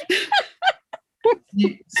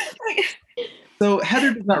 So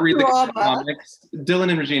Heather does not read the comics. Dylan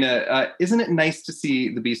and Regina, isn't it nice to see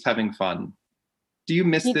the Beast having fun? Do you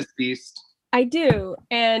miss this Beast? I do.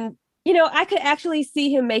 And, I could actually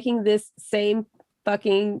see him making this same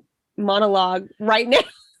fucking monologue right now,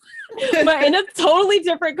 but in a totally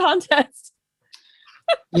different context.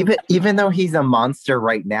 Even though he's a monster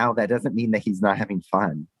right now, that doesn't mean that he's not having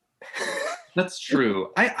fun. That's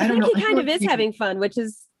true. I don't know. He kind of is having fun, which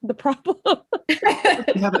is the problem.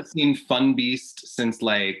 We haven't seen Fun Beast since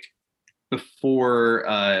like before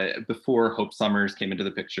Hope Summers came into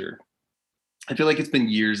the picture. I feel like it's been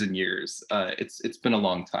years and years. It's been a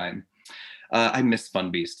long time. I miss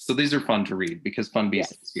Fun Beast. So these are fun to read because Fun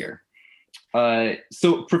Beast is here.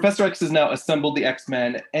 So Professor X has now assembled the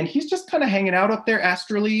X-Men, and he's just kind of hanging out up there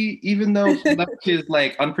astrally, even though he left his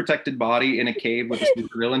like unprotected body in a cave with a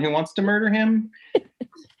super villain who wants to murder him.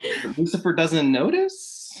 But Lucifer doesn't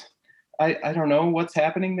notice. I don't know what's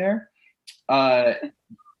happening there.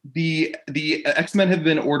 The X-Men have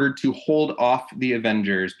been ordered to hold off the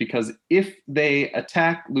Avengers because if they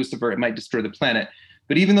attack Lucifer, it might destroy the planet.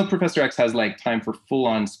 But even though Professor X has like time for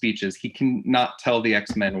full-on speeches, he cannot tell the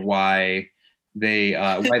X-Men why they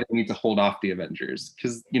need to hold off the Avengers,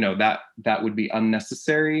 because that would be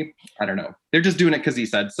unnecessary. I don't know. They're just doing it because he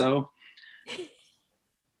said so.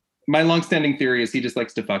 My longstanding theory is he just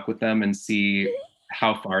likes to fuck with them and see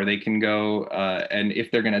how far they can go, and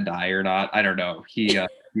if they're gonna die or not. I don't know. He's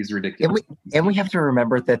ridiculous. And we have to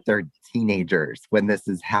remember that they're teenagers when this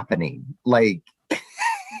is happening. Like,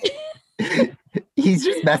 he's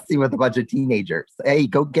just messing with a bunch of teenagers. Hey,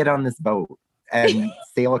 go get on this boat and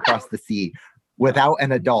sail across the sea without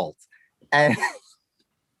an adult. And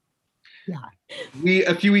yeah.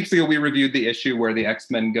 A few weeks ago, we reviewed the issue where the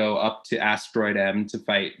X-Men go up to Asteroid M to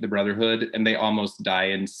fight the Brotherhood, and they almost die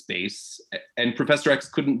in space. And Professor X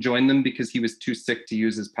couldn't join them because he was too sick to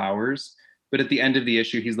use his powers. But at the end of the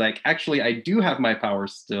issue, he's like, actually, I do have my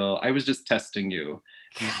powers still. I was just testing you.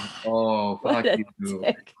 Like, oh, fuck you.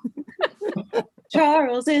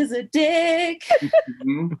 Charles is a dick.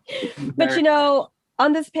 But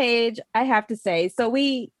on this page, I have to say, so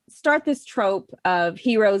we start this trope of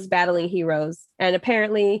heroes battling heroes, and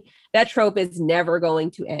apparently that trope is never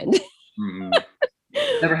going to end.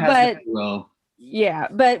 Never has. But will. Yeah,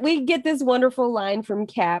 but we get this wonderful line from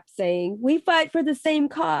Cap saying, "We fight for the same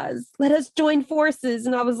cause. Let us join forces."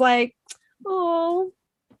 And I was like, oh,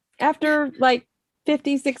 after like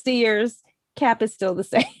 50, 60 years, Cap is still the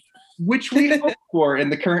same. Which we hope for in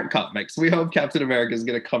the current comics. We hope Captain America is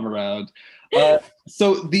going to come around.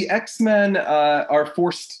 So the X-Men are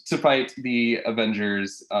forced to fight the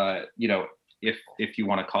Avengers, if you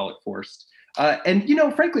want to call it forced. And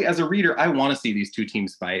frankly, as a reader, I want to see these two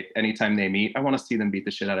teams fight anytime they meet. I want to see them beat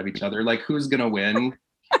the shit out of each other. Like, who's going to win?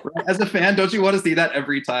 As a fan, don't you want to see that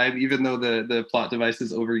every time, even though the plot device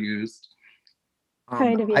is overused?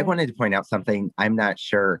 Kind of, yeah. I wanted to point out something. I'm not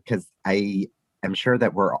sure, because I am sure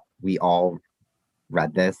that we all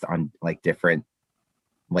read this on like different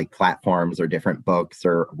like platforms or different books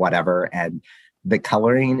or whatever, and the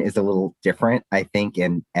coloring is a little different, I think,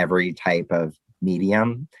 in every type of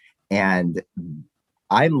medium. And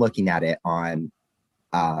I'm looking at it on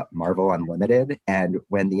Marvel Unlimited, and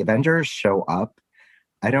when the Avengers show up,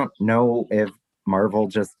 I don't know if Marvel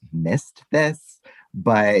just missed this,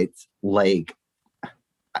 but like,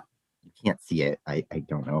 you can't see it. I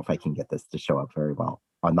don't know if I can get this to show up very well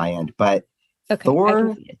on my end, but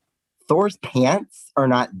okay, Thor's pants are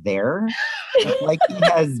not there. Like, he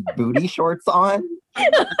has booty shorts on.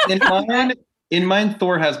 In mine,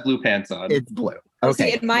 Thor has blue pants on. It's blue.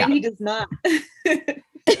 Okay. See, in mine, he does not.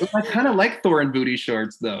 I kind of like Thor in booty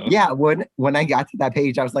shorts, though. Yeah, when I got to that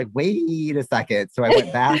page, I was like, wait a second. So I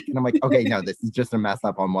went back and I'm like, okay, no, this is just a mess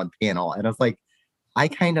up on one panel. And I was like, I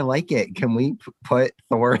kind of like it. Can we put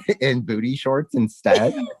Thor in booty shorts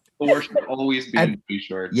instead? Thor should always be in booty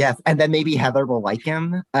shorts. Yes, and then maybe Heather will like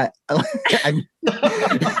him. I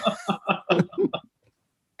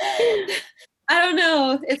don't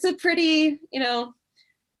know. It's a pretty,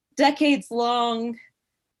 decades-long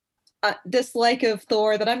dislike of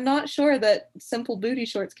Thor that I'm not sure that simple booty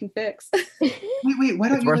shorts can fix. Wait, why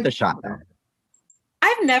don't it's you worth like a shot, though.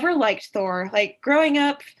 I've never liked Thor. Like, growing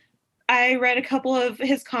up, I read a couple of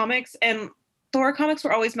his comics, and Thor comics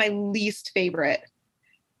were always my least favorite.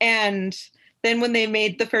 And then when they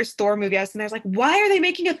made the first Thor movie, I was like, why are they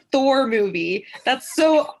making a Thor movie? That's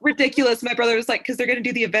so ridiculous. My brother was like, because they're going to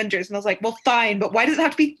do the Avengers. And I was like, well, fine, but why does it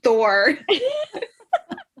have to be Thor?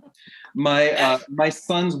 My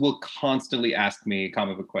sons will constantly ask me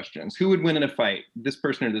comic book questions. Who would win in a fight? This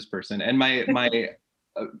person or this person? And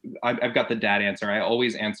I've got the dad answer. I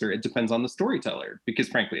always answer, it depends on the storyteller, because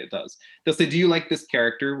frankly it does. They'll say, do you like this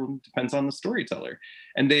character? Well, it depends on the storyteller.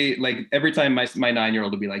 And they, like, every time my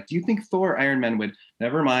 9-year-old will be like, do you think Thor Iron Man would?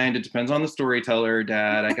 Never mind, it depends on the storyteller,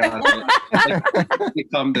 Dad. I got it.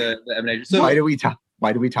 Become the Ebenezer. So why do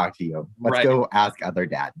we talk to you? Let's go ask other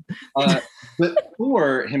dad. But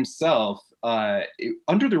Thor himself,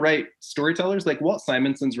 under the right storytellers, like Walt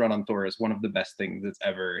Simonson's run on Thor is one of the best things that's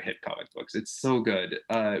ever hit comic books. It's so good,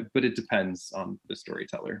 but it depends on the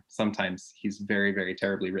storyteller. Sometimes he's very, very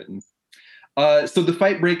terribly written. So the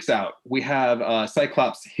fight breaks out. We have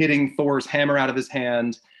Cyclops hitting Thor's hammer out of his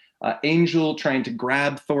hand, Angel trying to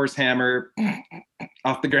grab Thor's hammer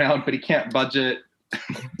off the ground, but he can't budge it.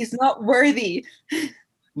 He's not worthy.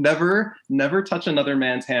 Never touch another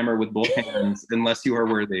man's hammer with both hands unless you are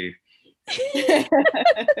worthy.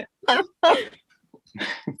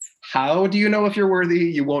 How do you know if you're worthy?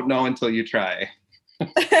 You won't know until you try.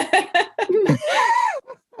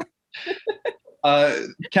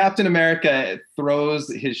 Captain America throws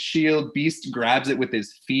his shield. Beast grabs it with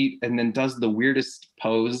his feet and then does the weirdest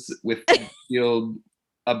pose with the shield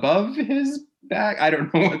above his back. I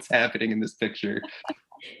don't know what's happening in this picture.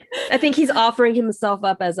 I think he's offering himself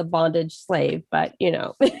up as a bondage slave, but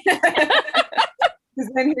Because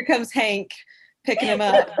then here comes Hank picking him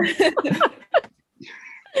up.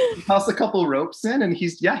 He toss a couple ropes in, and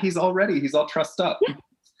he's all ready. He's all trussed up.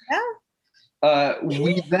 Yeah.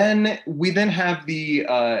 We then have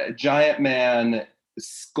the giant man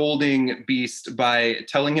scolding Beast by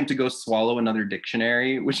telling him to go swallow another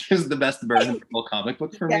dictionary, which is the best burn of the whole comic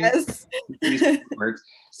book for me. Yes.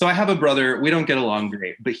 So I have a brother. We don't get along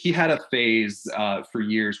great, but he had a phase for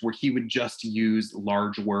years where he would just use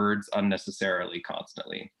large words unnecessarily,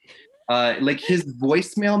 constantly. Like his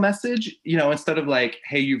voicemail message, instead of like,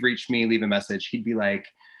 "Hey, you've reached me, leave a message," he'd be like,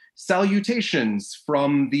 "Salutations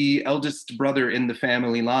from the eldest brother in the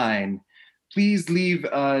family line. Please leave,"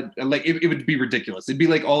 like it would be ridiculous. It'd be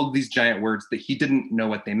like all of these giant words that he didn't know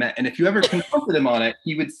what they meant. And if you ever confronted him on it,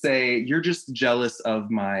 he would say, "You're just jealous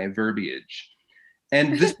of my verbiage."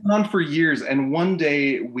 And this went on for years. And one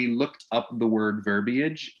day we looked up the word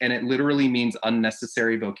verbiage, and it literally means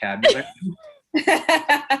unnecessary vocabulary.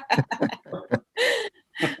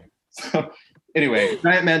 So anyway,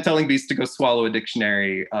 giant man telling Beast to go swallow a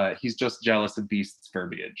dictionary. He's just jealous of Beast's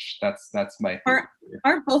verbiage. That's my theory.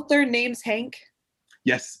 Aren't both their names Hank?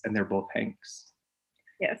 Yes, and they're both Hanks.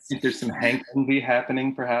 Yes. I think there's some Hank envy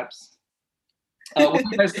happening, perhaps. What do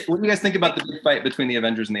you guys think about the big fight between the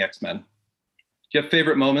Avengers and the X-Men? Do you have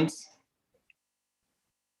favorite moments?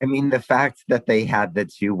 I mean, the fact that they had the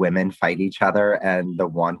two women fight each other and the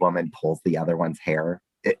one woman pulls the other one's hair.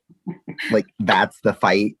 That's the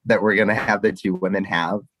fight that we're going to have the two women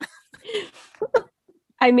have.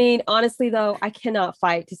 I mean, honestly, though, I cannot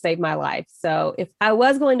fight to save my life. So if I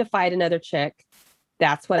was going to fight another chick,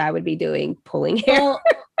 that's what I would be doing, pulling hair. Well,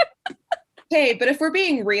 okay, but if we're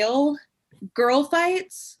being real, girl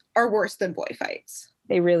fights are worse than boy fights.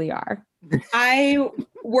 They really are. I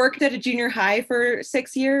worked at a junior high for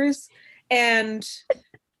 6 years, and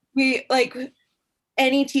we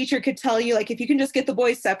any teacher could tell you, like, if you can just get the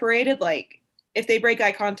boys separated, like if they break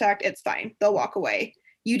eye contact, it's fine. They'll walk away.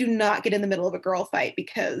 You do not get in the middle of a girl fight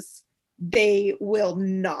because they will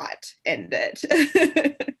not end it.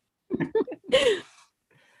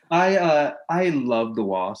 I love the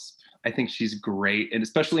Wasp. I think she's great. And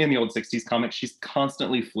especially in the old 60s comics, she's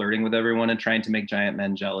constantly flirting with everyone and trying to make giant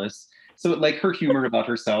men jealous. So like her humor about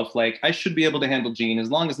herself, like, I should be able to handle Jean as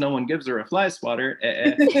long as no one gives her a fly swatter.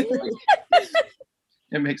 It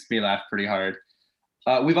makes me laugh pretty hard.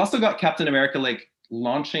 We've also got Captain America like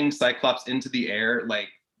launching Cyclops into the air, like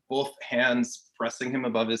both hands pressing him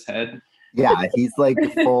above his head. Yeah, he's like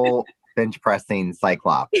full bench pressing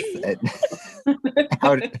Cyclops.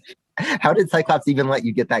 How did Cyclops even let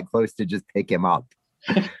you get that close to just pick him up?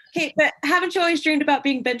 Okay, but haven't you always dreamed about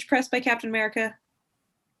being bench pressed by Captain America?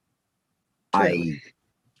 I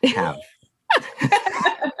have.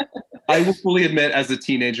 I will fully admit, as a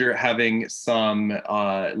teenager, having some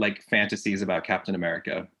like fantasies about Captain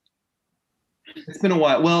America. It's been a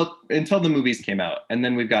while. Well, until the movies came out, and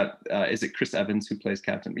then we've got is it Chris Evans who plays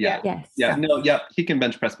Captain? Yeah. Yes. Yeah. No. Yeah. He can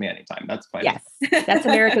bench press me anytime. That's fine. Yes. That's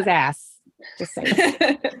America's ass. Just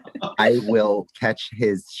saying. I will catch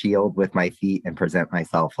his shield with my feet and present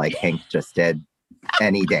myself like Hank just did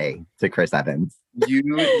any day to Chris Evans. You,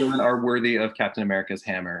 Dylan, are worthy of Captain America's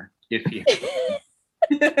hammer. If he.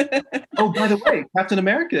 Oh, by the way, Captain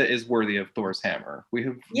America is worthy of Thor's hammer. We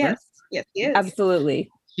have. Yes. Yes, he is. Absolutely.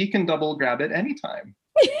 He can double grab it anytime.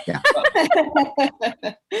 Yeah.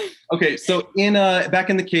 Okay, so in back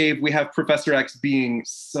in the cave, we have Professor X being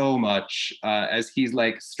so much as he's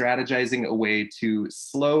like strategizing a way to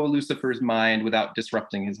slow Lucifer's mind without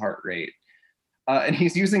disrupting his heart rate. And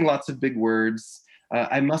he's using lots of big words.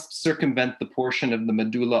 I must circumvent the portion of the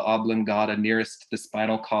medulla oblongata nearest the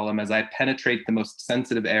spinal column as I penetrate the most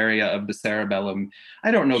sensitive area of the cerebellum.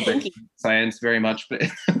 I don't know basic science very much, but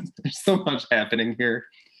there's so much happening here.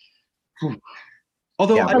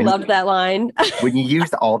 Although Yeah, I loved that line. When you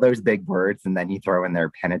use all those big words and then you throw in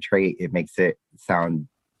there penetrate, it makes it sound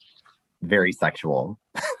very sexual.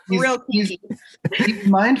 He's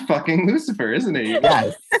mind fucking Lucifer, isn't he?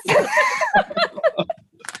 Yes.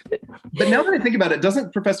 But now that I think about it,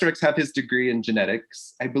 doesn't Professor X have his degree in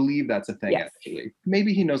genetics? I believe that's a thing, Yes. actually.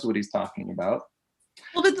 Maybe he knows what he's talking about.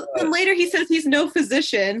 Well, but then later he says he's no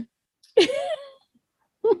physician.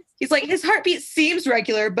 He's like, his heartbeat seems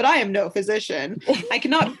regular, but I am no physician. I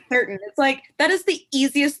cannot be certain. It's like, that is the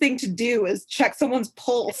easiest thing to do, is check someone's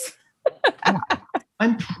pulse.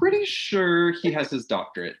 I'm pretty sure he has his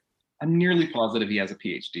doctorate. I'm nearly positive he has a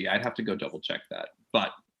PhD. I'd have to go double check that.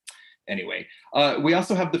 But anyway, we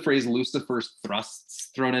also have the phrase Lucifer's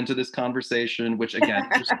thrusts thrown into this conversation, which again,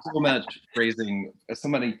 there's so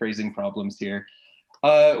many phrasing problems here.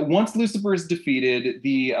 Once Lucifer is defeated,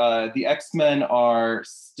 the X-Men are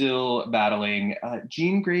still battling.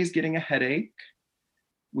 Jean Grey's getting a headache.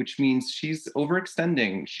 which means she's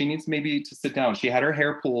overextending. She needs maybe to sit down. She had her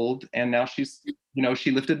hair pulled, and now she's,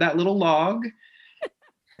 she lifted that little log.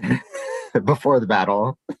 Before the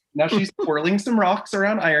battle. Now she's twirling some rocks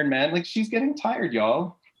around Iron Man. Like, she's getting tired,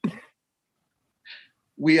 y'all.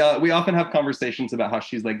 We often have conversations about how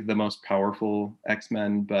she's like the most powerful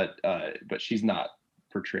X-Men, but she's not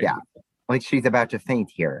portrayed. Yeah, like she's about to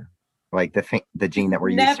faint here, like the Jean that we're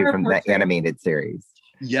used to from the animated series.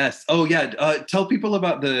 Yes. Oh yeah. Tell people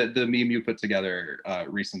about the meme you put together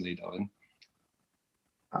recently, Dylan.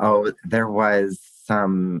 Oh, there was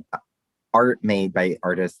some art made by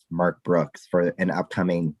artist Mark Brooks for an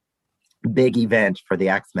upcoming big event for the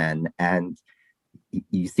X-Men, and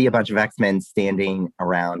you see a bunch of X-Men standing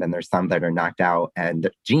around, and there's some that are knocked out, and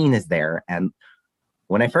Jean is there. And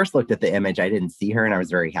when I first looked at the image, I didn't see her, and I was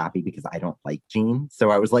very happy because I don't like Jean. So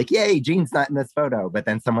I was like, yay, Jean's not in this photo. But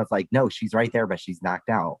then someone's like, no, she's right there, but she's knocked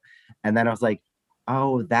out. And then I was like,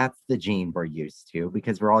 oh, that's the Jean we're used to,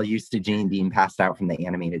 because we're all used to Jean being passed out from the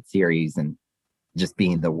animated series and just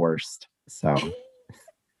being the worst. So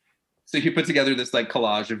you put together this like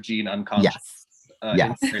collage of Jean unconscious. Yes.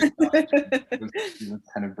 Yes. It's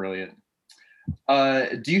kind of brilliant.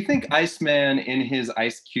 Do you think Iceman in his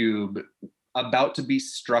ice cube, about to be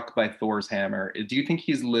struck by Thor's hammer, do you think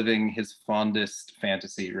he's living his fondest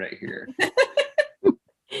fantasy right here?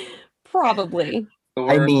 Probably.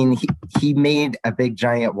 Thor, I mean, he made a big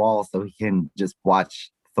giant wall so he can just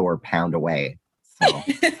watch Thor pound away. So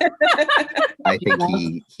I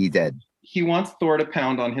think he did. He wants Thor to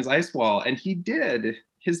pound on his ice wall, and he did.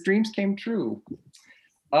 His dreams came true.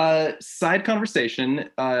 Side conversation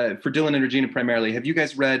for Dylan and Regina primarily. Have you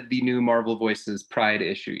guys read the new Marvel Voices Pride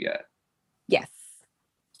issue yet? Yes.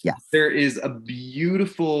 Yes. There is a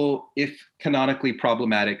beautiful, if canonically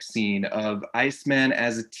problematic, scene of Iceman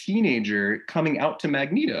as a teenager coming out to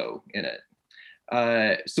Magneto in it.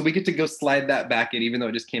 So we get to go slide that back in, even though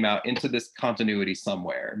it just came out, into this continuity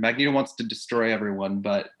somewhere. Magneto wants to destroy everyone,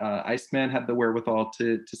 but Iceman had the wherewithal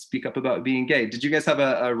to speak up about being gay. Did you guys have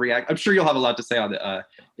a react? I'm sure you'll have a lot to say on the,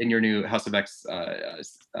 in your new House of X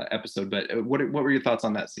episode, but what were your thoughts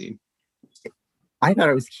on that scene? I thought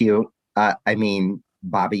it was cute. I mean,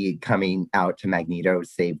 Bobby coming out to Magneto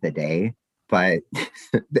saved the day, but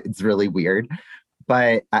it's really weird.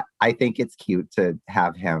 But I think it's cute to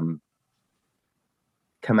have him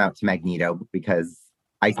come out to Magneto, because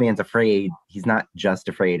Iceman's afraid. He's not just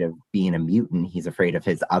afraid of being a mutant, he's afraid of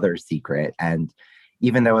his other secret. And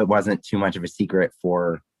even though it wasn't too much of a secret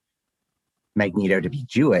for Magneto to be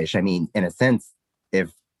Jewish, I mean, in a sense,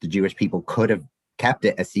 if the Jewish people could have kept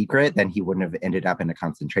it a secret, then he wouldn't have ended up in a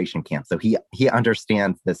concentration camp. So he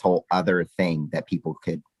understands this whole other thing that people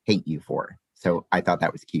could hate you for. So I thought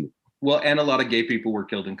that was cute. Well, and a lot of gay people were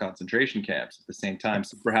killed in concentration camps at the same time.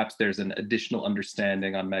 So perhaps there's an additional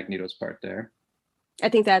understanding on Magneto's part there. I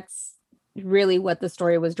think that's really what the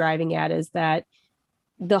story was driving at, is that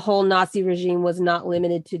the whole Nazi regime was not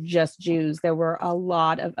limited to just Jews. There were a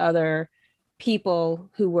lot of other people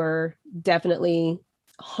who were definitely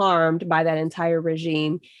harmed by that entire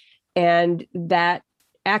regime. And that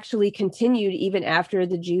actually continued even after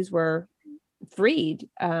the Jews were freed.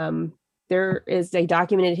 There is a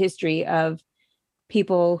documented history of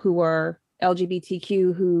people who were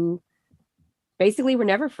LGBTQ who basically were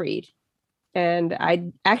never freed. And I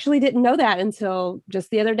actually didn't know that until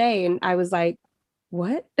just the other day. And I was like,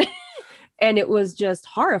 what? And it was just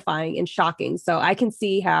horrifying and shocking. So I can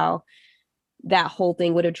see how that whole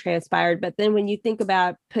thing would have transpired. But then when you think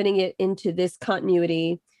about putting it into this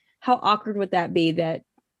continuity, how awkward would that be that,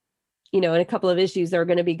 in a couple of issues, they're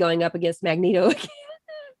going to be going up against Magneto again?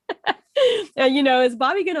 And, is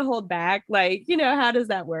Bobby going to hold back? Like, how does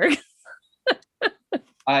that work?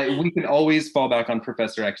 We can always fall back on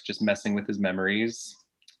Professor X just messing with his memories.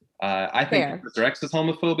 I think Fair. Professor X is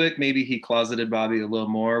homophobic. Maybe he closeted Bobby a little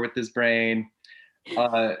more with his brain.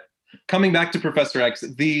 Coming back to Professor X,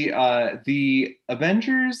 the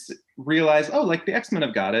Avengers realize, like the X-Men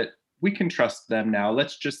have got it. We can trust them now.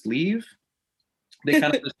 Let's just leave. They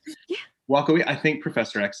kind of just walk away. I think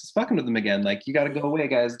Professor X is fucking with them again. Like, you got to go away,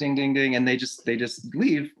 guys. Ding, ding, ding. And they just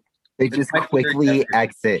leave. They just quickly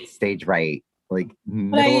exit stage right, like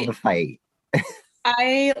middle of the fight.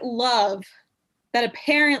 I love that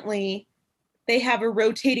apparently they have a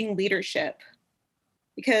rotating leadership,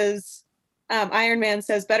 because Iron Man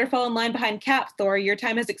says, better fall in line behind Cap, Thor. Your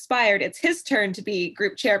time has expired. It's his turn to be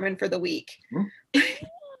group chairman for the week.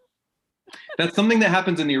 That's something that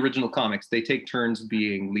happens in the original comics. They take turns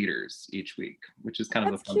being leaders each week, which is kind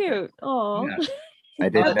of That's cute. Oh, Yeah. I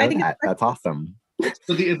didn't know that. That's awesome.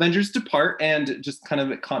 So the Avengers depart, and just kind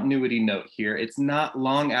of a continuity note here. It's not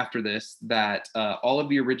long after this that all of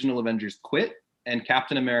the original Avengers quit, and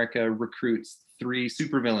Captain America recruits 3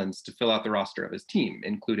 supervillains to fill out the roster of his team,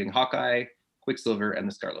 including Hawkeye, Quicksilver, and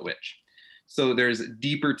the Scarlet Witch. So there's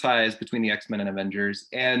deeper ties between the X-Men and Avengers.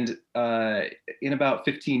 And in about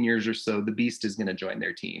 15 years or so, the Beast is going to join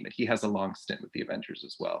their team. And he has a long stint with the Avengers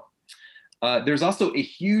as well. There's also a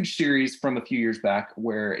huge series from a few years back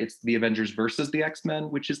where it's the Avengers versus the X-Men,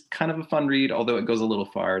 which is kind of a fun read, although it goes a little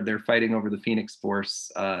far. They're fighting over the Phoenix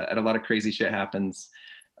Force, and a lot of crazy shit happens.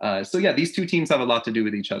 So yeah, these 2 teams have a lot to do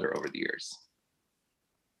with each other over the years.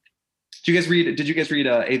 Did you guys read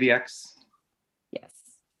AVX? Yes.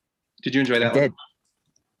 Did you enjoy that I did.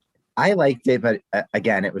 I liked it, but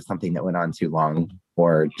again, it was something that went on too long,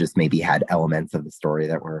 or just maybe had elements of the story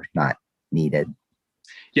that were not needed.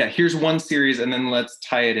 Yeah, here's one series, and then let's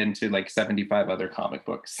tie it into like 75 other comic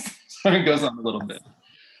books. So it goes on a little bit.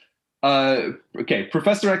 Okay,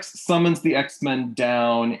 Professor X summons the X-Men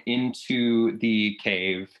down into the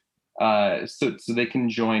cave so they can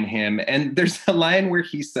join him. And there's a line where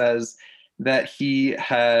he says that he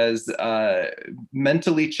has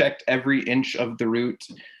mentally checked every inch of the route,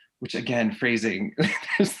 which again, phrasing,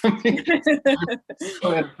 there's something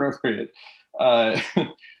so inappropriate.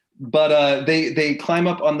 But they climb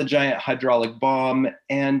up on the giant hydraulic bomb,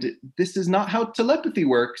 and this is not how telepathy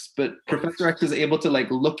works, but Professor X is able to like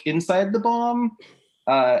look inside the bomb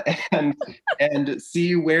and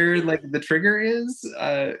see where like the trigger is.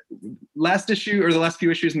 Last issue, or the last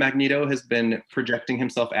few issues, Magneto has been projecting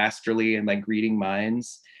himself astrally and like reading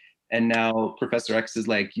minds, and now Professor X is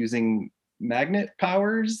like using magnet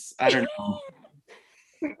powers. I don't know.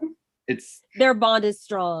 It's Their bond is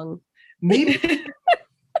strong.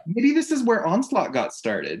 Maybe this is where Onslaught got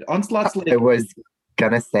started. Onslaught's like, I was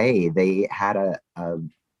gonna say they had a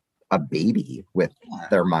baby with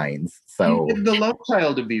their minds. So the love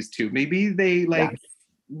child of these 2. Maybe they like,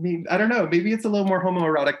 yes. I don't know. Maybe it's a little more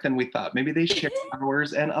homoerotic than we thought. Maybe they share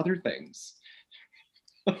powers and other things.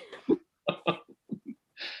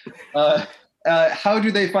 How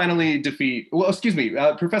do they finally defeat? Well, excuse me.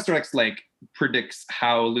 Professor X like predicts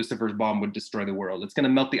how Lucifer's bomb would destroy the world. It's going to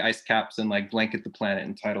melt the ice caps and like blanket the planet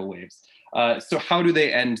in tidal waves. So how do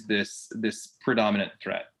they end this predominant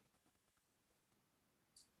threat?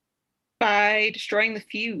 By destroying the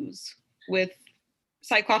fuse with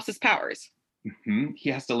Cyclops' powers. Mm-hmm.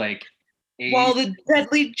 He has to like while the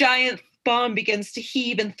deadly giant bomb begins to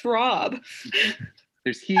heave and throb.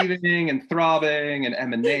 There's heaving and throbbing and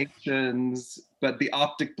emanations, but the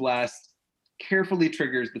optic blast carefully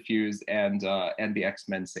triggers the fuse, and the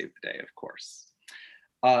X-Men save the day, of course.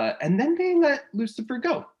 And then they let Lucifer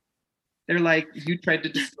go. They're like, you tried to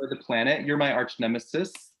destroy the planet. You're my arch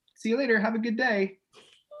nemesis. See you later. Have a good day.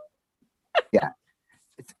 Yeah.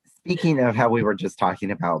 Speaking of how we were just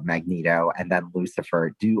talking about Magneto and then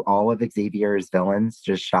Lucifer, do all of Xavier's villains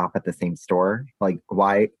just shop at the same store? Like,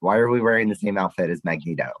 why are we wearing the same outfit as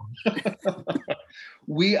Magneto?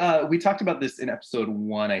 We talked about this in episode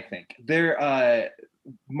 1, I think.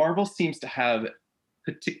 Marvel seems to have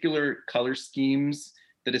particular color schemes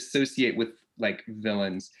that associate with like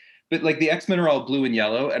villains. But like the X-Men are all blue and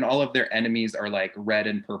yellow, and all of their enemies are like red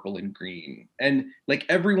and purple and green. And like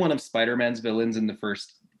every one of Spider-Man's villains in the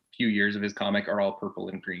first few years of his comic are all purple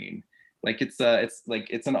and green. Like it's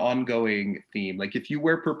an ongoing theme. Like if you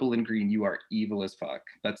wear purple and green, you are evil as fuck.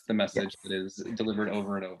 That's the message that is delivered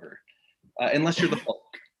over and over. Unless you're the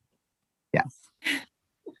Hulk. Yes.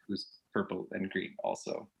 Who's purple and green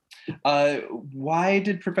also. Why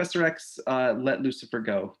did Professor X let Lucifer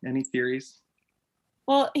go? Any theories?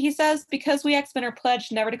 Well, he says, because we X-Men are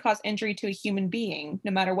pledged never to cause injury to a human being,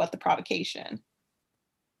 no matter what the provocation.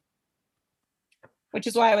 Which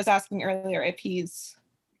is why I was asking earlier if he's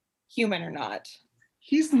human or not.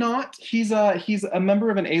 He's not. He's a member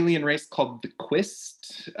of an alien race called the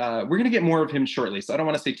Quist. We're going to get more of him shortly, so I don't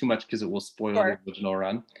want to say too much because it will spoil the original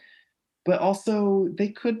run. But also, they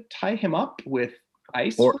could tie him up with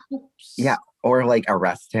ice ropes. Yeah, or like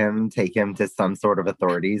arrest him, take him to some sort of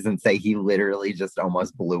authorities and say he literally just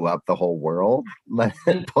almost blew up the whole world,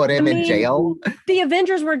 put him in jail. The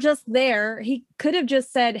Avengers were just there. He could have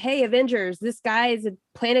just said, hey, Avengers, this guy is a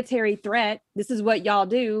planetary threat. This is what y'all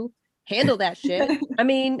do. Handle that shit. I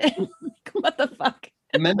mean, what the fuck?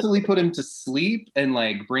 Mentally put him to sleep and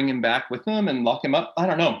like bring him back with him and lock him up. I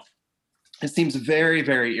don't know. It seems very,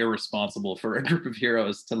 very irresponsible for a group of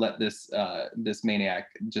heroes to let this maniac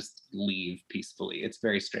just leave peacefully. It's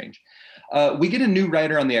very strange. We get a new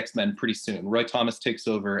writer on the X-Men pretty soon. Roy Thomas takes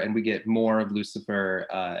over, and we get more of Lucifer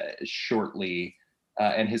shortly.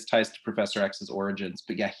 and his ties to Professor X's origins.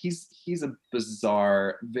 But yeah, he's a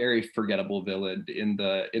bizarre, very forgettable villain in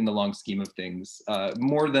the long scheme of things,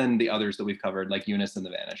 more than the others that we've covered, like Eunice and the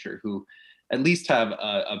Vanisher, who at least have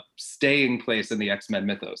a staying place in the X-Men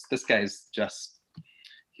mythos. This guy's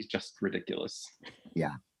he's just ridiculous.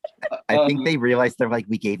 Yeah. I think they realized they're like,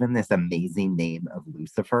 we gave him this amazing name of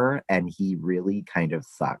Lucifer, and he really kind of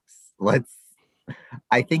sucks.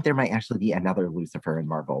 I think there might actually be another Lucifer in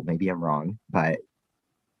Marvel. Maybe I'm wrong, but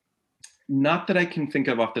not that I can think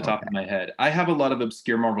of off the top of my head. I have a lot of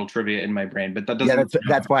obscure Marvel trivia in my brain, but that doesn't. Yeah,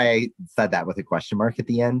 that's why I said that with a question mark at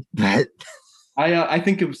the end. But I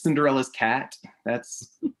think of Cinderella's cat.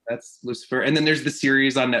 That's Lucifer, and then there's the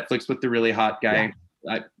series on Netflix with the really hot guy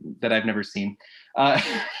that I've never seen. I've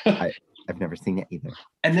never seen it either.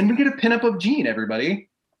 And then we get a pinup of Jean. Everybody,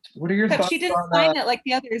 what are your thoughts? She didn't sign it like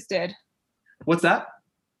the others did. What's that?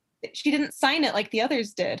 She didn't sign it like the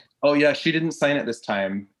others did. Oh yeah, she didn't sign it this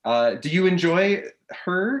time. Do you enjoy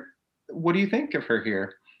her? What do you think of her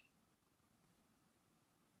here?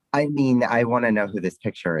 I mean, I want to know who this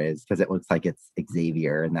picture is because it looks like it's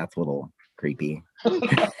Xavier, and that's a little creepy.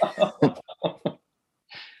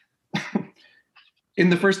 In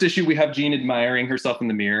the first issue, we have Jean admiring herself in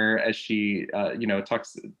the mirror as she,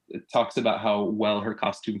 talks about how well her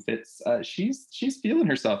costume fits. She's feeling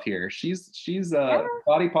herself here. She's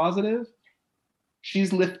body positive.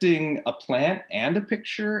 She's lifting a plant and a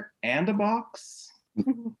picture and a box,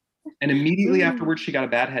 and immediately afterwards, she got a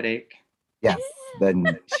bad headache. Yes,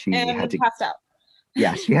 then she had to pass out.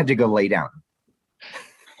 Yeah, she had to go lay down.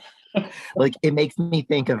 Like, it makes me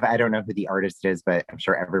think of, I don't know who the artist is, but I'm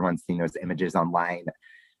sure everyone's seen those images online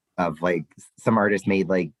of like some artist made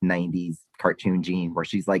like 90s cartoon Jean where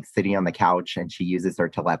she's like sitting on the couch and she uses her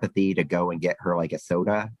telepathy to go and get her like a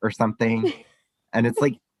soda or something. And it's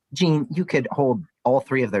like, Jean, you could hold all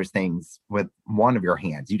three of those things with one of your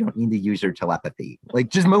hands. You don't need to use your telepathy. Like,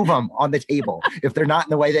 just move them on the table. If they're not in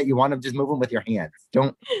the way that you want them, just move them with your hands.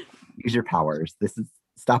 Don't use your powers.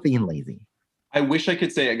 Stop being lazy. I wish I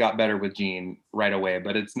could say it got better with Jean right away,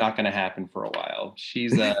 but it's not going to happen for a while.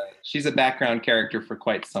 She's a background character for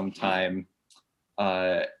quite some time.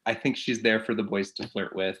 I think she's there for the boys to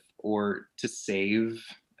flirt with or to save,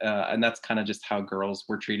 and that's kind of just how girls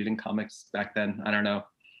were treated in comics back then. I don't know.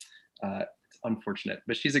 It's unfortunate,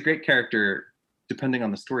 but she's a great character depending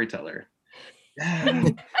on the storyteller.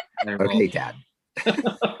 Okay, Dad.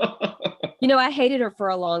 I hated her for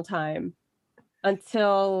a long time.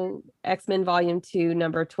 Until X-Men Volume 2,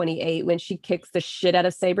 number 28, when she kicks the shit out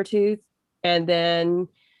of Sabretooth. And then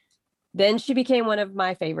she became one of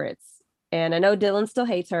my favorites. And I know Dylan still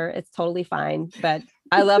hates her. It's totally fine. But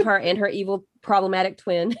I love her and her evil, problematic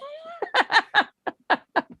twin.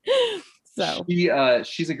 So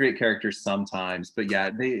she's a great character sometimes, but yeah,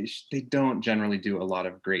 they don't generally do a lot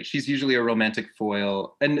of great. She's usually a romantic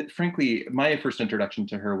foil, and frankly, my first introduction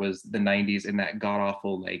to her was the '90s in that god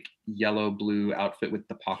awful like yellow blue outfit with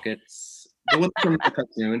the pockets. The one from the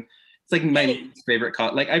cartoon. It's like my favorite.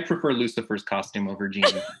 I prefer Lucifer's costume over Jean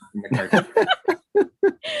in the cartoon.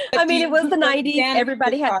 I mean, it was the '90s.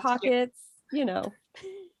 Everybody had pockets.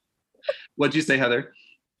 What'd you say, Heather?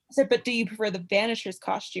 So, but do you prefer the Vanisher's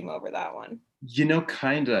costume over that one?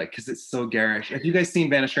 Kinda, because it's so garish. Have you guys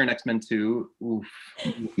seen Vanisher in X-Men 2? Oof.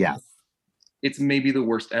 Yes. It's maybe the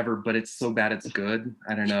worst ever, but it's so bad it's good.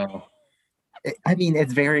 I don't know. I mean,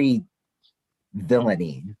 it's very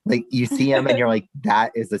villainy. Like, you see him and you're like,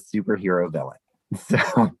 that is a superhero villain.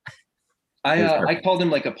 So I called him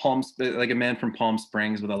like a man from Palm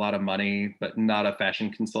Springs with a lot of money, but not a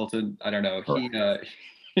fashion consultant. I don't know.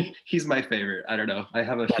 He's my favorite. I don't know. I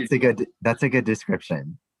have that's a good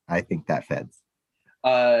description. I think that fits.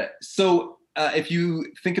 So if you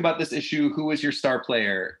think about this issue, who was your star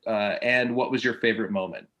player and what was your favorite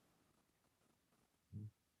moment?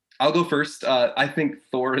 I'll go first. I think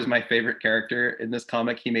Thor is my favorite character in this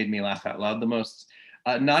comic. He made me laugh out loud the most.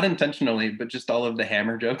 Not intentionally, but just all of the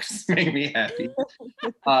hammer jokes made me happy.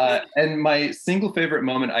 And my single favorite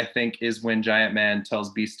moment, I think, is when Giant Man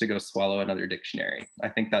tells Beast to go swallow another dictionary. I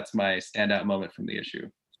think that's my standout moment from the issue.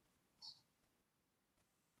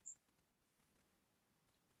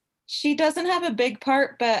 She doesn't have a big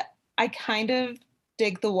part, but I kind of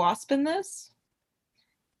dig the Wasp in this.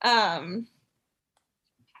 I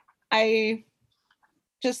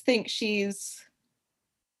just think she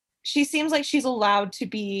seems like she's allowed to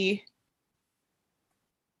be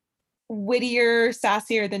wittier,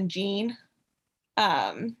 sassier than Jean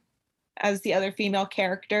as the other female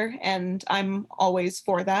character, and I'm always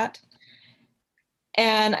for that.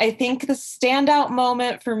 And I think the standout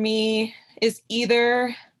moment for me is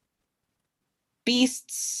either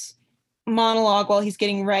Beast's monologue while he's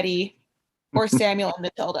getting ready, or Samuel and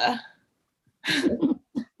Matilda.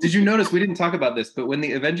 Did you notice, we didn't talk about this, but when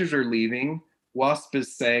the Avengers are leaving, Wasp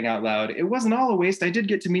is saying out loud, "It wasn't all a waste. I did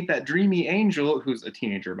get to meet that dreamy angel," who's a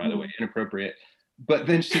teenager, by the way, inappropriate. But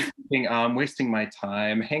then she's thinking, I'm wasting my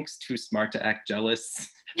time. Hank's too smart to act jealous.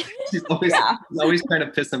 She's always trying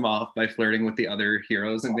to piss him off by flirting with the other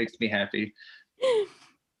heroes, and makes me happy.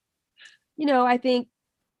 You know, I think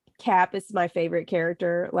Cap is my favorite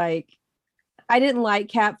character. Like, I didn't like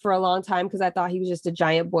Cap for a long time because I thought he was just a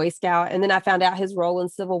giant Boy Scout. And then I found out his role in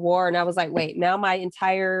Civil War, and I was like, wait, now my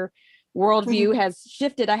entire worldview has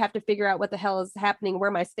shifted. I have to figure out what the hell is happening,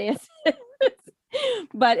 where my stance is.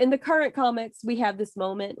 But in the current comics, we have this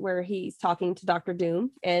moment where he's talking to Dr.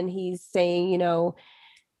 Doom, and he's saying, you know,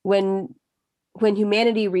 when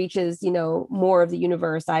humanity reaches, you know, more of the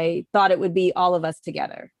universe, I thought it would be all of us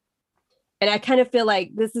together. And I kind of feel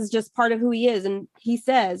like this is just part of who he is. And he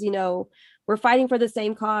says, you know, we're fighting for the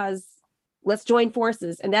same cause. Let's join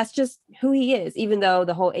forces. And that's just who he is, even though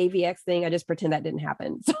the whole AVX thing, I just pretend that didn't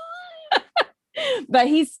happen. But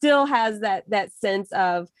he still has that sense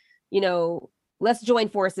of, you know, let's join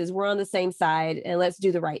forces. We're on the same side and let's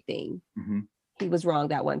do the right thing. Mm-hmm. He was wrong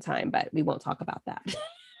that one time, but we won't talk about that.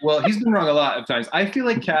 Well, he's been wrong a lot of times. I feel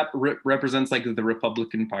like Cap represents like the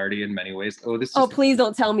Republican Party in many ways. Please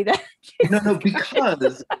don't tell me that. No,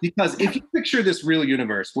 because if you picture this real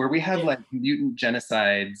universe where we have like mutant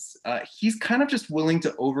genocides, he's kind of just willing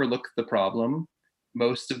to overlook the problem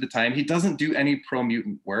most of the time. He doesn't do any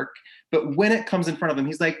pro-mutant work, but when it comes in front of him,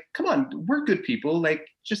 he's like, come on, we're good people, like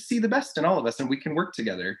just see the best in all of us and we can work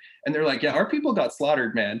together. And they're like, yeah, our people got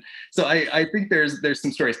slaughtered, man. So I think there's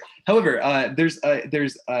some stories. However, there's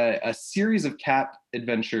a series of Cap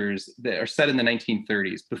adventures that are set in the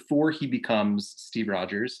 1930s before he becomes Steve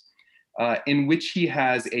Rogers, in which he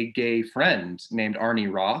has a gay friend named Arnie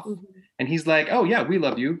Roth. Mm-hmm. And he's like, oh yeah, we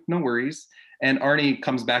love you, no worries. And Arnie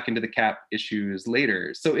comes back into the Cap issues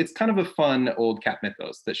later. So it's kind of a fun old Cap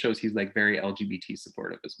mythos that shows he's like very LGBT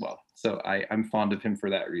supportive as well. So I'm fond of him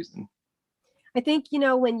for that reason. I think, you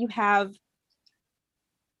know, when you have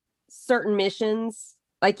certain missions,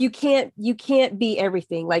 like you can't be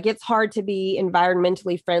everything. Like it's hard to be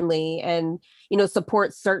environmentally friendly and, you know,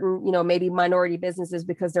 support certain, you know, maybe minority businesses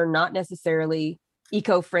because they're not necessarily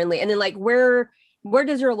eco-friendly. And then like where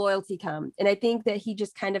does your loyalty come? And I think that he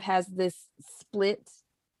just kind of has this split,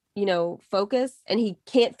 you know, focus, and he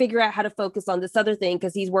can't figure out how to focus on this other thing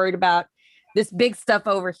because he's worried about this big stuff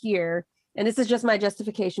over here. And this is just my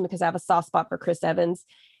justification because I have a soft spot for Chris Evans.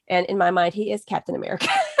 And in my mind, he is Captain America.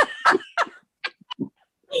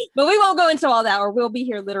 But we won't go into all that, or we'll be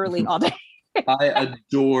here literally all day. I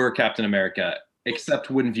adore Captain America,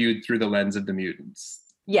 except when viewed through the lens of the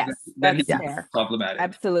mutants. Yes, that's fair. Problematic.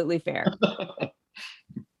 Absolutely fair.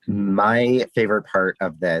 My favorite part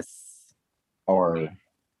of this,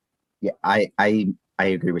 I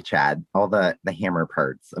agree with Chad. All the hammer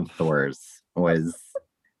parts of Thor's was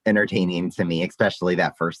entertaining to me, especially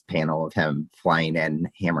that first panel of him flying in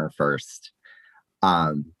hammer first.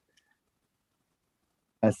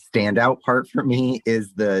 A standout part for me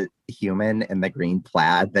is the human in the green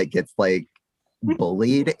plaid that gets like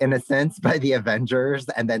bullied in a sense by the Avengers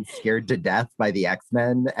and then scared to death by the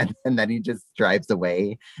X-Men, and then he just drives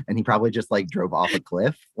away, and he probably just like drove off a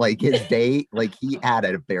cliff. Like his day, like he had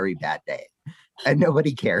a very bad day and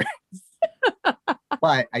nobody cares.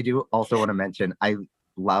 But I do also want to mention, I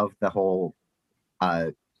love the whole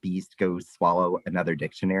Beast goes swallow another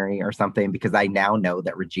dictionary or something, because I now know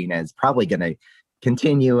that Regina is probably going to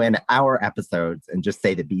continue in our episodes and just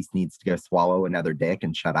say the Beast needs to go swallow another dick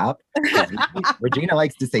and shut up. Regina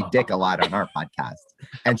likes to say dick a lot on our podcast,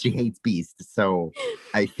 and she hates Beast. So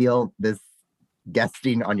I feel this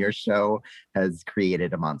guesting on your show has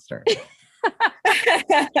created a monster.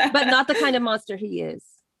 But not the kind of monster he is.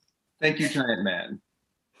 Thank you, Giant Man.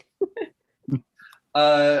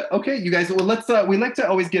 Okay, you guys, well, let's we like to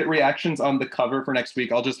always get reactions on the cover for next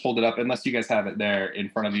week. I'll just hold it up unless you guys have it there in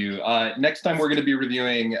front of you. Next time we're going to be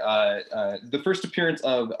reviewing the first appearance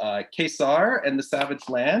of Ka-Zar and the Savage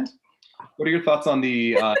Land. What are your thoughts on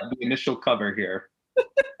the initial cover here?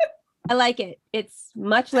 I like it. It's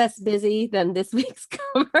much less busy than this week's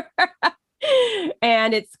cover.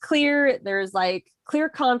 And it's clear. There's like clear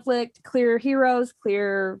conflict, clear heroes,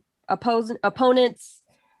 clear opponents.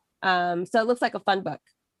 So it looks like a fun book.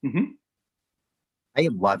 Mm-hmm. I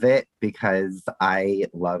love it because I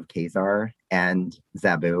love Ka-Zar and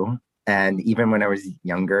Zabu. And even when I was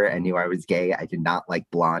younger and knew I was gay, I did not like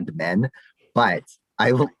blonde men. But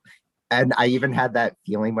And I even had that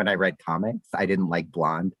feeling when I read comics. I didn't like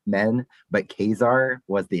blonde men, but Kazar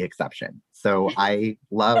was the exception. So I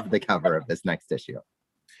love the cover of this next issue.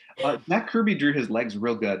 Jack Kirby drew his legs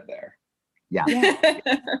real good there. Yeah.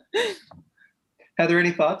 Heather,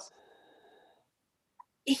 any thoughts?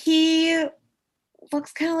 He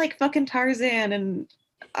looks kind of like fucking Tarzan, and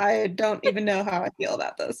I don't even know how I feel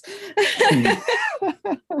about this.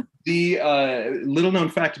 The little known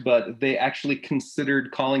fact, but they actually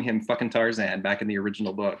considered calling him fucking Tarzan back in the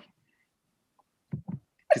original book.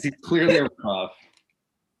 Because he's clearly a ripoff.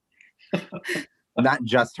 Not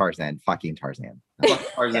just Tarzan, fucking Tarzan.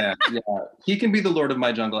 Fuck Tarzan. Yeah. He can be the Lord of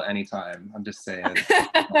my jungle anytime. I'm just saying.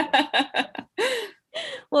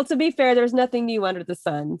 Well, to be fair, there's nothing new under the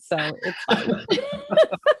sun, so it's fine.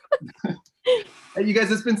 You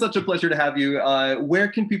guys, it's been such a pleasure to have you. Where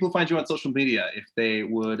can people find you on social media if they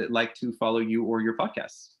would like to follow you or your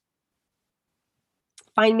podcast?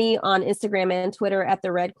 Find me on Instagram and Twitter at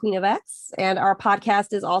the Red Queen of X. And our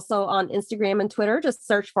podcast is also on Instagram and Twitter. Just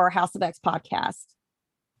search for House of X podcast.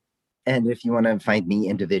 And if you want to find me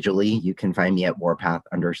individually, you can find me at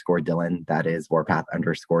Warpath_Dylan. That is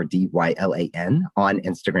Warpath_DYLAN on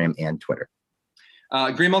Instagram and Twitter.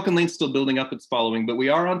 Graymalkin Lane's still building up its following, but we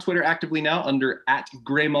are on Twitter actively now under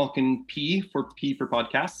 @GraymalkinP for P for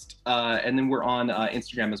podcast. And then we're on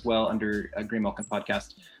Instagram as well under Graymalkin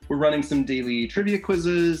Podcast. We're running some daily trivia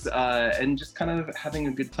quizzes and just kind of having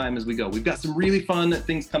a good time as we go. We've got some really fun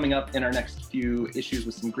things coming up in our next few issues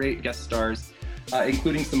with some great guest stars,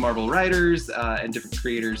 including some Marvel writers and different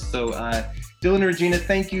creators. So Dylan and Regina,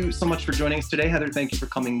 thank you so much for joining us today. Heather, thank you for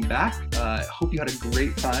coming back. Hope you had a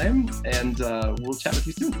great time, and we'll chat with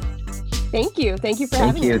you soon. Thank you. Thank you for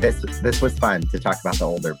having me. This was fun to talk about the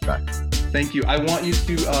older books. Thank you. I want you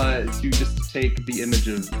to just take the image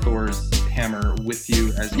of Thor's hammer with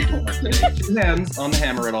you as you are today. 2 hands on the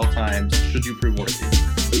hammer at all times, should you prove worthy.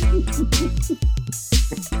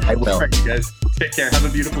 I will. All right, you guys. Take care. Have a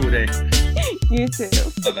beautiful day. You too.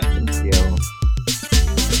 Bye-bye. Thank you.